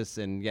about this,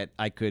 and yet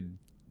I could,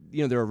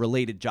 there are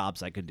related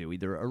jobs I could do,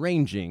 either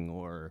arranging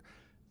or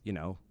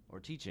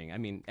teaching. I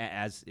mean,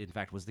 as in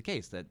fact was the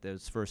case, that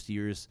those first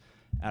years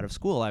out of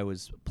school, I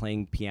was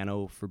playing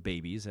piano for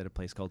babies at a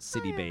place called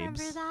City Babes.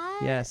 Remember that?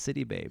 Yeah,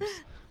 City Babes.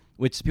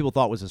 Which people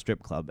thought was a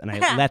strip club, and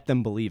I let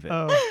them believe it.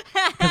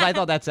 Because I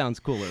thought that sounds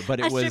cooler. But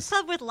it was a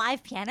strip club with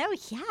live piano?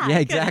 Yeah,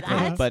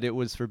 exactly. But it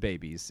was for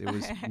babies. It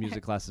was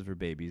music classes for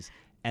babies.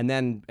 And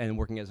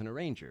working as an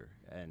arranger.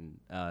 And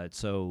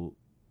so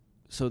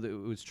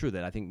it was true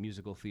that I think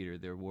musical theater,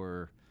 there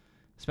were,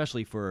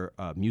 especially for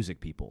music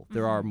people,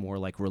 there are more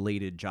like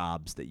related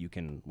jobs that you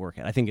can work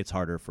at. I think it's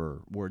harder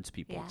for words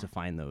people to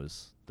find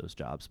those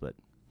jobs, but...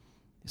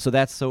 So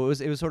it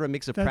was sort of a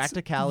mix of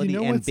practicality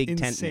and big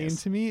tentness. What's insane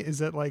to me is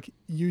that, like,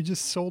 you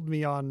just sold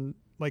me on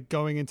like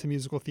going into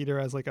musical theater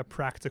as like a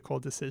practical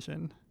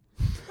decision.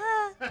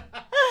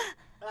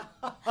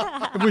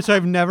 which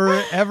I've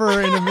never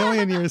ever in a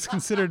million years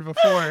considered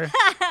before.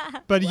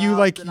 But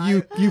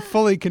you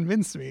fully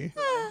convinced me.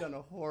 I've done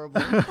a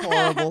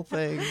horrible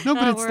thing. No,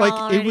 but it's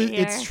like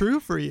it's true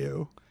for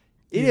you.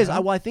 It is.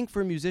 Well, I think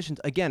for musicians,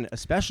 again,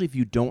 especially if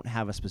you don't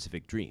have a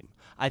specific dream.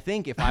 I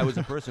think if I was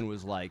a person who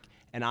was like,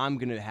 and I'm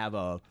going to have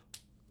a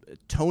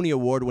Tony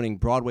Award-winning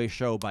Broadway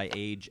show by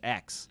age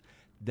X,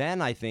 then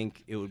I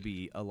think it would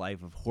be a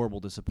life of horrible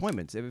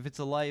disappointments. If it's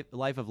a life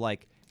of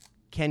like,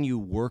 can you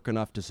work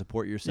enough to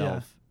support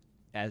yourself,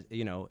 as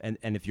you know, and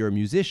if you're a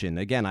musician,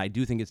 again, I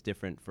do think it's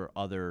different for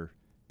other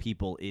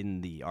people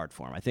in the art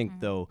form. I think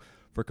though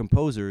for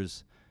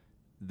composers,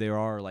 there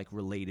are like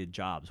related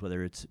jobs,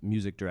 whether it's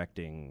music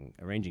directing,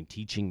 arranging,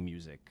 teaching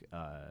music.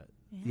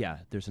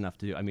 There's enough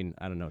to do. I mean,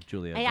 I don't know,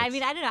 Julia. I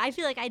don't know. I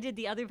feel like I did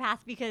the other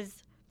path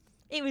because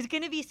it was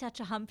going to be such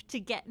a hump to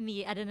get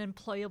me at an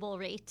employable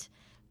rate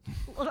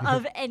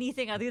of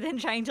anything other than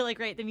trying to like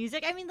write the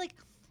music. I mean, like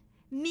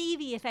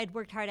maybe if I'd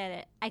worked hard at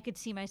it, I could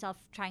see myself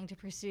trying to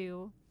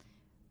pursue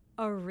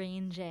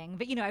arranging.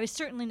 But, I was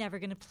certainly never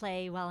going to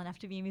play well enough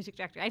to be a music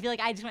director. I feel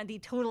like I just went the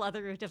total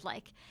other route of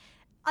like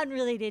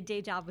unrelated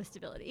day job with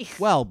stability.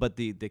 Well, but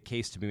the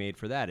case to be made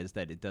for that is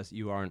that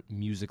you aren't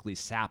musically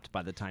sapped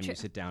by the time you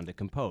sit down to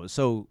compose.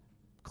 So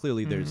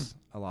clearly there's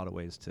a lot of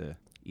ways to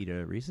eat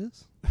a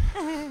Reese's.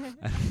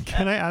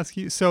 Can I ask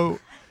you, so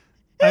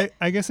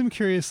I guess I'm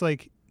curious,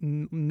 like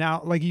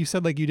now, like you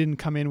said, like you didn't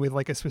come in with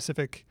like a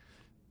specific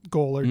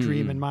goal or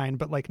dream in mind,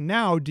 but like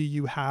now do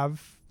you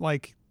have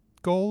like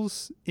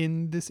goals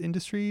in this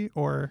industry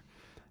or...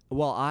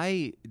 Well,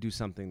 I do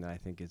something that I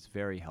think is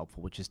very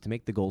helpful, which is to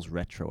make the goals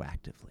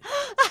retroactively.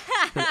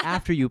 Then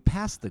after you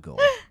pass the goal,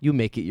 you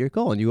make it your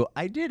goal, and you go,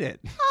 I did it.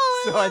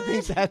 So I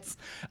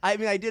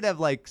think I did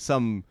have like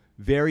some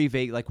very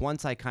vague, like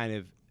once I kind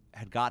of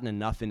had gotten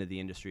enough into the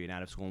industry and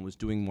out of school and was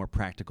doing more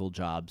practical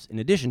jobs, in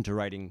addition to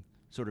writing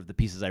sort of the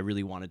pieces I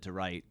really wanted to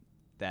write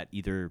that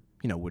either,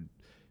 would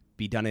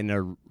be done in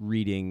a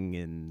reading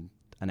in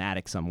an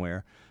attic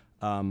somewhere.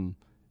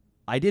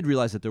 I did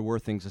realize that there were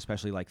things,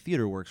 especially like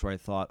theater works, where I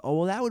thought, oh,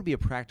 well, that would be a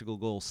practical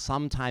goal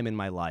sometime in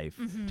my life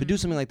to do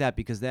something like that,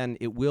 because then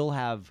it will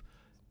have,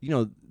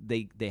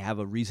 they have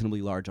a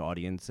reasonably large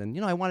audience, and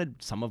I wanted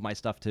some of my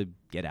stuff to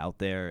get out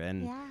there,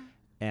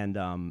 and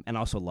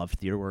also loved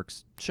theater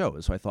works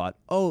shows. So I thought,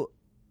 oh,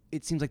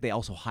 it seems like they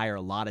also hire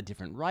a lot of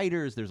different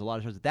writers. There's a lot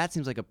of shows. That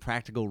seems like a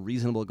practical,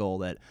 reasonable goal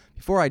that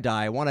before I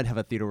die, I wanted to have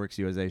a Theater Works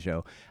USA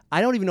show.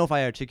 I don't even know if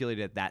I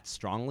articulated it that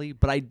strongly,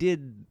 but I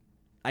did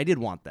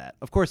want that.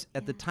 Of course,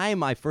 at the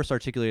time I first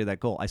articulated that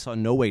goal, I saw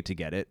no way to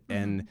get it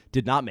and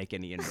did not make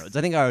any inroads.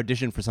 I think I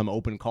auditioned for some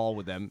open call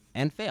with them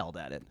and failed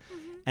at it.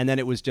 And then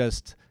it was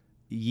just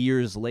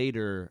years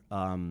later,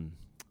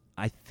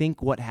 I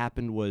think what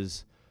happened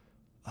was,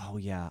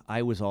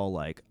 I was all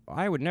like,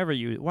 I would never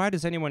why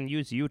does anyone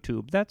use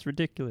YouTube? That's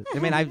ridiculous. I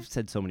mean, I've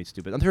said so many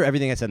stupid. I'm sure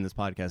everything I said in this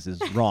podcast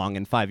is wrong,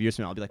 and 5 years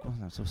from now I'll be like, oh,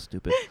 that's so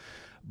stupid.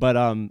 But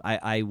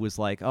I was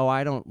like, oh,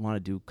 I don't want to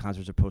do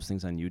concerts or post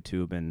things on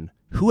YouTube, and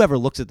whoever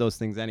looks at those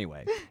things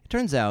anyway. It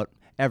turns out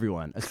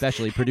everyone,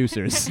 especially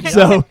producers.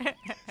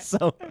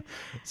 So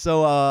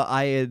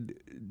I had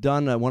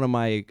done one of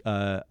my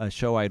a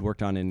show I had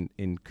worked on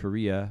in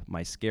Korea.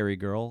 My Scary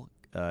Girl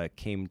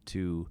came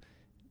to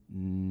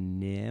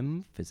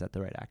NIMF. Is that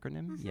the right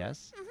acronym?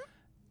 Yes.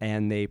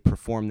 And they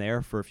performed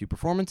there for a few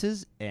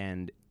performances,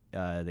 and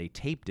they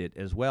taped it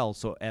as well.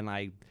 And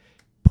I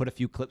put a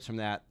few clips from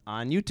that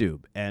on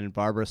YouTube, and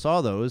Barbara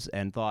saw those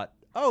and thought,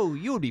 oh,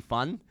 you would be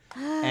fun,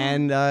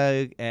 and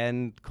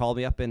called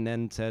me up and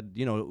then said,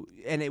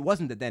 and it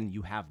wasn't that then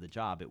you have the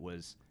job. It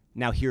was,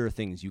 now here are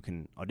things you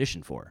can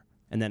audition for.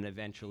 And then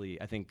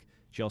eventually, I think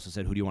she also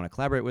said, who do you want to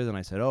collaborate with? And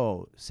I said,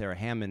 oh, Sarah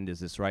Hammond is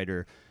this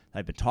writer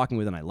I've been talking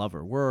with, and I love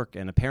her work.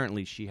 And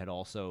apparently she had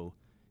also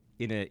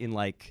in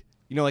like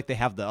they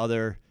have the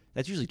other,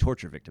 that's usually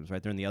torture victims,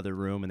 right? They're in the other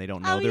room and they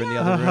don't know they're in the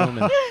other room.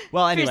 And,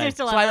 well, anyway,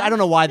 so I don't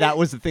know why that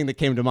was the thing that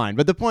came to mind.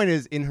 But the point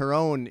is, in her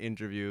own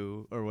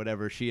interview or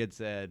whatever, she had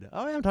said,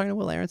 oh, yeah, I'm talking to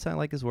Will Aronson. I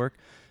like his work.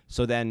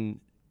 So then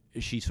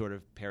she sort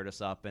of paired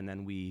us up, and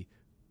then we,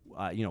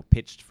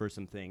 pitched for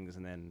some things,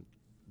 and then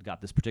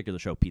got this particular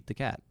show, Pete the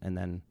Cat. And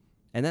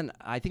then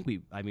I think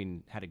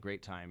had a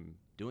great time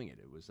doing it.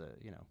 It was,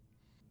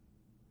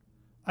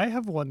 I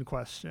have one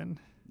question.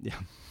 Yeah.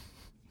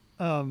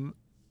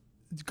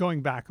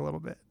 Going back a little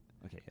bit.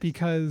 Okay. Yes.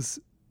 Because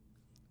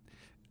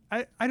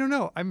I don't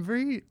know.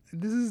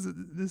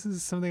 This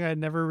is something I had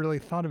never really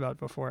thought about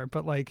before,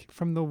 but like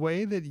from the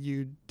way that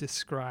you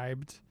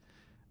described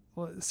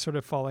sort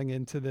of falling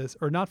into this,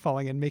 or not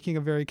falling in, making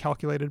a very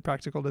calculated,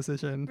 practical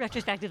decision.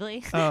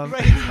 Retrospectively.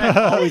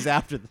 Always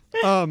after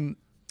the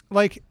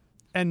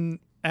and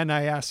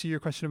I asked you your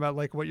question about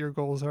like what your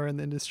goals are in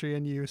the industry,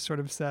 and you sort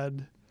of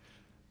said,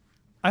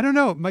 I don't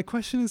know. My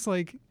question is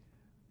like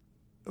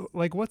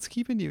what's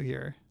keeping you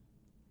here?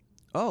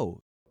 Oh,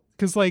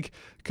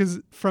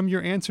 because from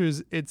your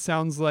answers, it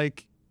sounds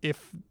like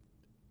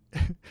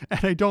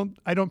and I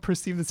don't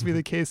perceive this to be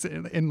the case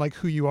in like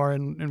who you are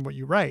and what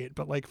you write,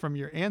 but like from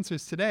your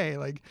answers today,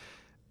 like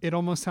it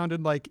almost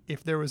sounded like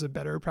if there was a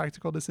better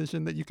practical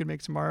decision that you could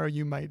make tomorrow,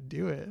 you might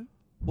do it.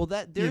 Well,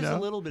 there's a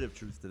little bit of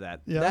truth to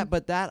that. Yeah.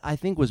 But that I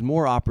think was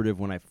more operative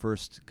when I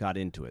first got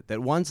into it.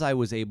 That once I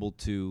was able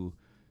to,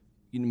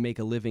 make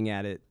a living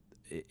at it,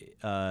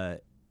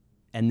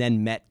 and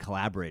then met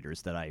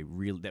collaborators that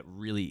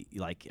really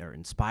like are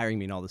inspiring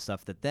me and all this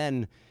stuff. That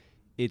then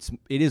it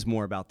is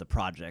more about the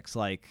projects.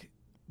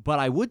 But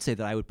I would say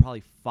that I would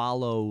probably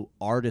follow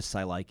artists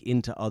I like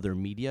into other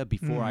media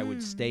before I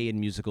would stay in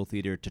musical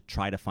theater to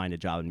try to find a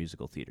job in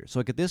musical theater.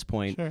 So at this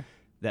point. Sure.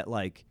 That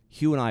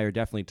Hugh and I are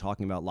definitely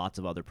talking about lots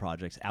of other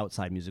projects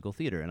outside musical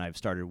theater, and I've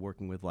started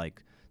working with some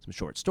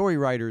short story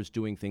writers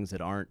doing things that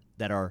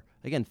are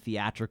again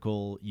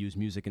theatrical, use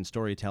music and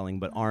storytelling,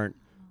 but aren't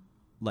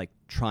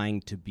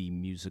trying to be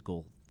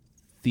musical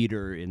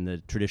theater in the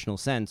traditional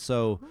sense.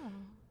 So,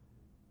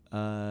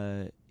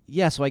 so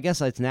I guess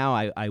it's now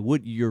I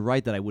would. You're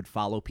right that I would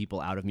follow people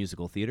out of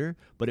musical theater,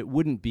 but it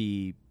wouldn't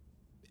be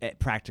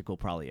practical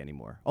probably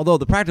anymore. Although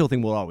the practical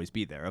thing will always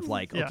be there of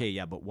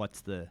but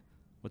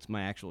what's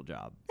my actual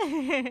job?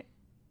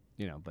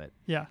 But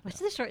yeah. What's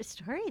the short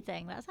story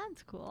thing? That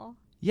sounds cool.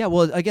 Yeah,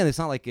 well, again, it's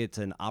not like it's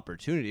an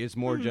opportunity. It's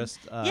more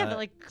just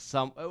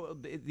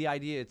the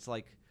idea. It's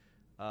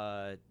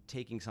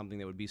taking something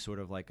that would be sort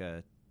of like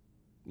a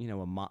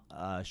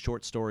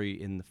short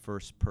story in the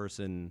first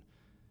person.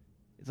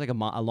 It's like a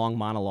long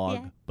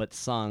monologue, but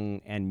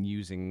sung and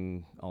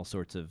using all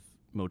sorts of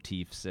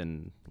motifs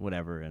and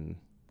whatever. And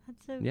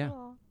that's so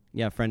cool.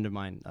 Yeah, a friend of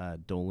mine,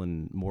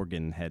 Dolan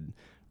Morgan, had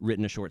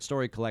written a short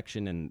story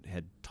collection and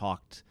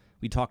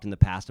we talked in the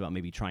past about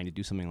maybe trying to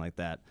do something like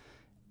that.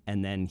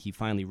 And then he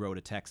finally wrote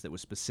a text that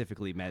was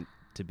specifically meant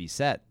to be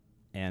set.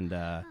 And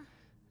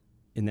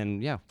then,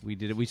 we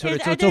did it. We sort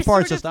of, so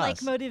far it's just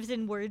us. Motives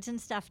in words and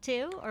stuff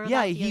too? Or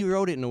he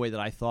wrote it in a way that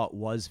I thought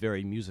was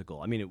very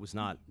musical. I mean, it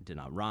did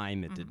not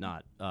rhyme. It did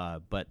not,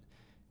 but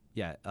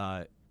yeah.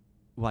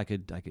 I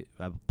could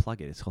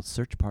plug it. It's called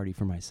Search Party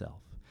for Myself.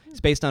 It's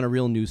based on a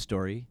real news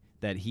story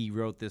that he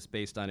wrote this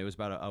based on. It was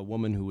about a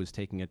woman who was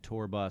taking a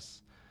tour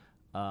bus,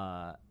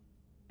 and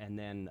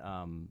then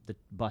the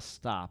bus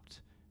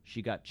stopped.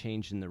 She got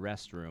changed in the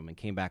restroom and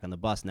came back on the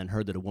bus and then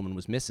heard that a woman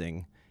was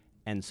missing.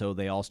 And so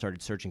they all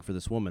started searching for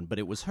this woman, but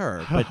it was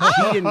her. But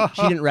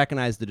she didn't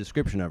recognize the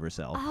description of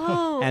herself.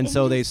 Oh, and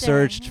so they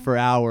searched for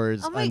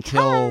hours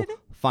until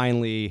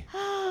finally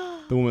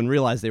the woman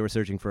realized they were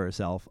searching for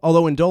herself.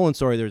 Although in Dolan's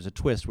story, there's a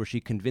twist where she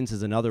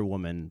convinces another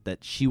woman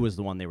that she was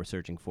the one they were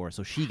searching for.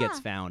 So she gets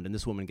found, and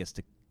this woman gets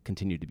to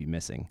continue to be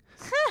missing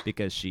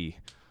because she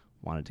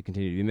wanted to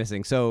continue to be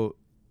missing. So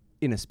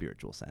in a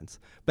spiritual sense.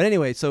 But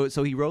anyway, so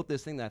he wrote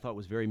this thing that I thought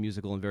was very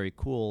musical and very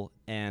cool.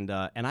 And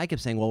I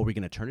kept saying, well, are we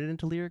going to turn it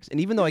into lyrics? And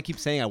even though I keep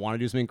saying I want to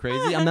do something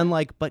crazy, I'm then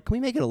like, but can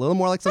we make it a little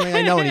more like something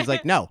I know? And he's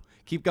like, no,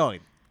 keep going.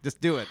 Just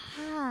do it.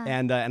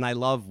 And I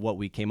love what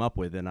we came up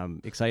with, and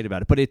I'm excited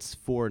about it. But it's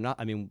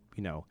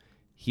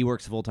he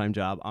works a full-time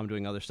job. I'm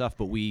doing other stuff,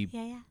 but we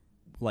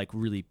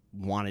really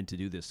wanted to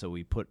do this. So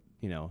we put,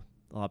 a lot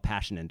of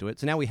passion into it.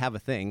 So now we have a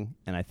thing,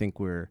 and I think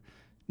we're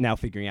now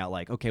figuring out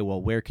okay,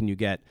 well, where can you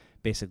get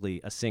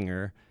basically a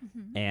singer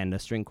and a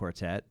string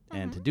quartet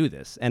and to do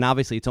this? And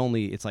obviously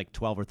it's like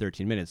 12 or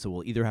 13 minutes. So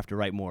we'll either have to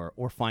write more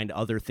or find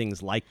other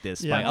things like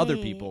this by other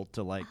people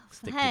to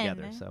stick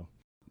together. So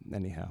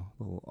anyhow,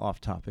 a little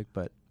off topic,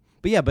 but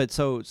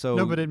so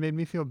no, but it made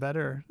me feel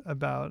better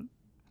about.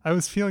 I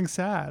was feeling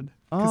sad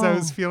because I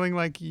was feeling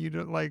like you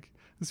don't I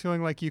was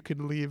feeling like you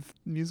could leave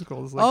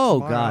musicals. Tomorrow.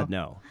 God,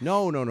 no.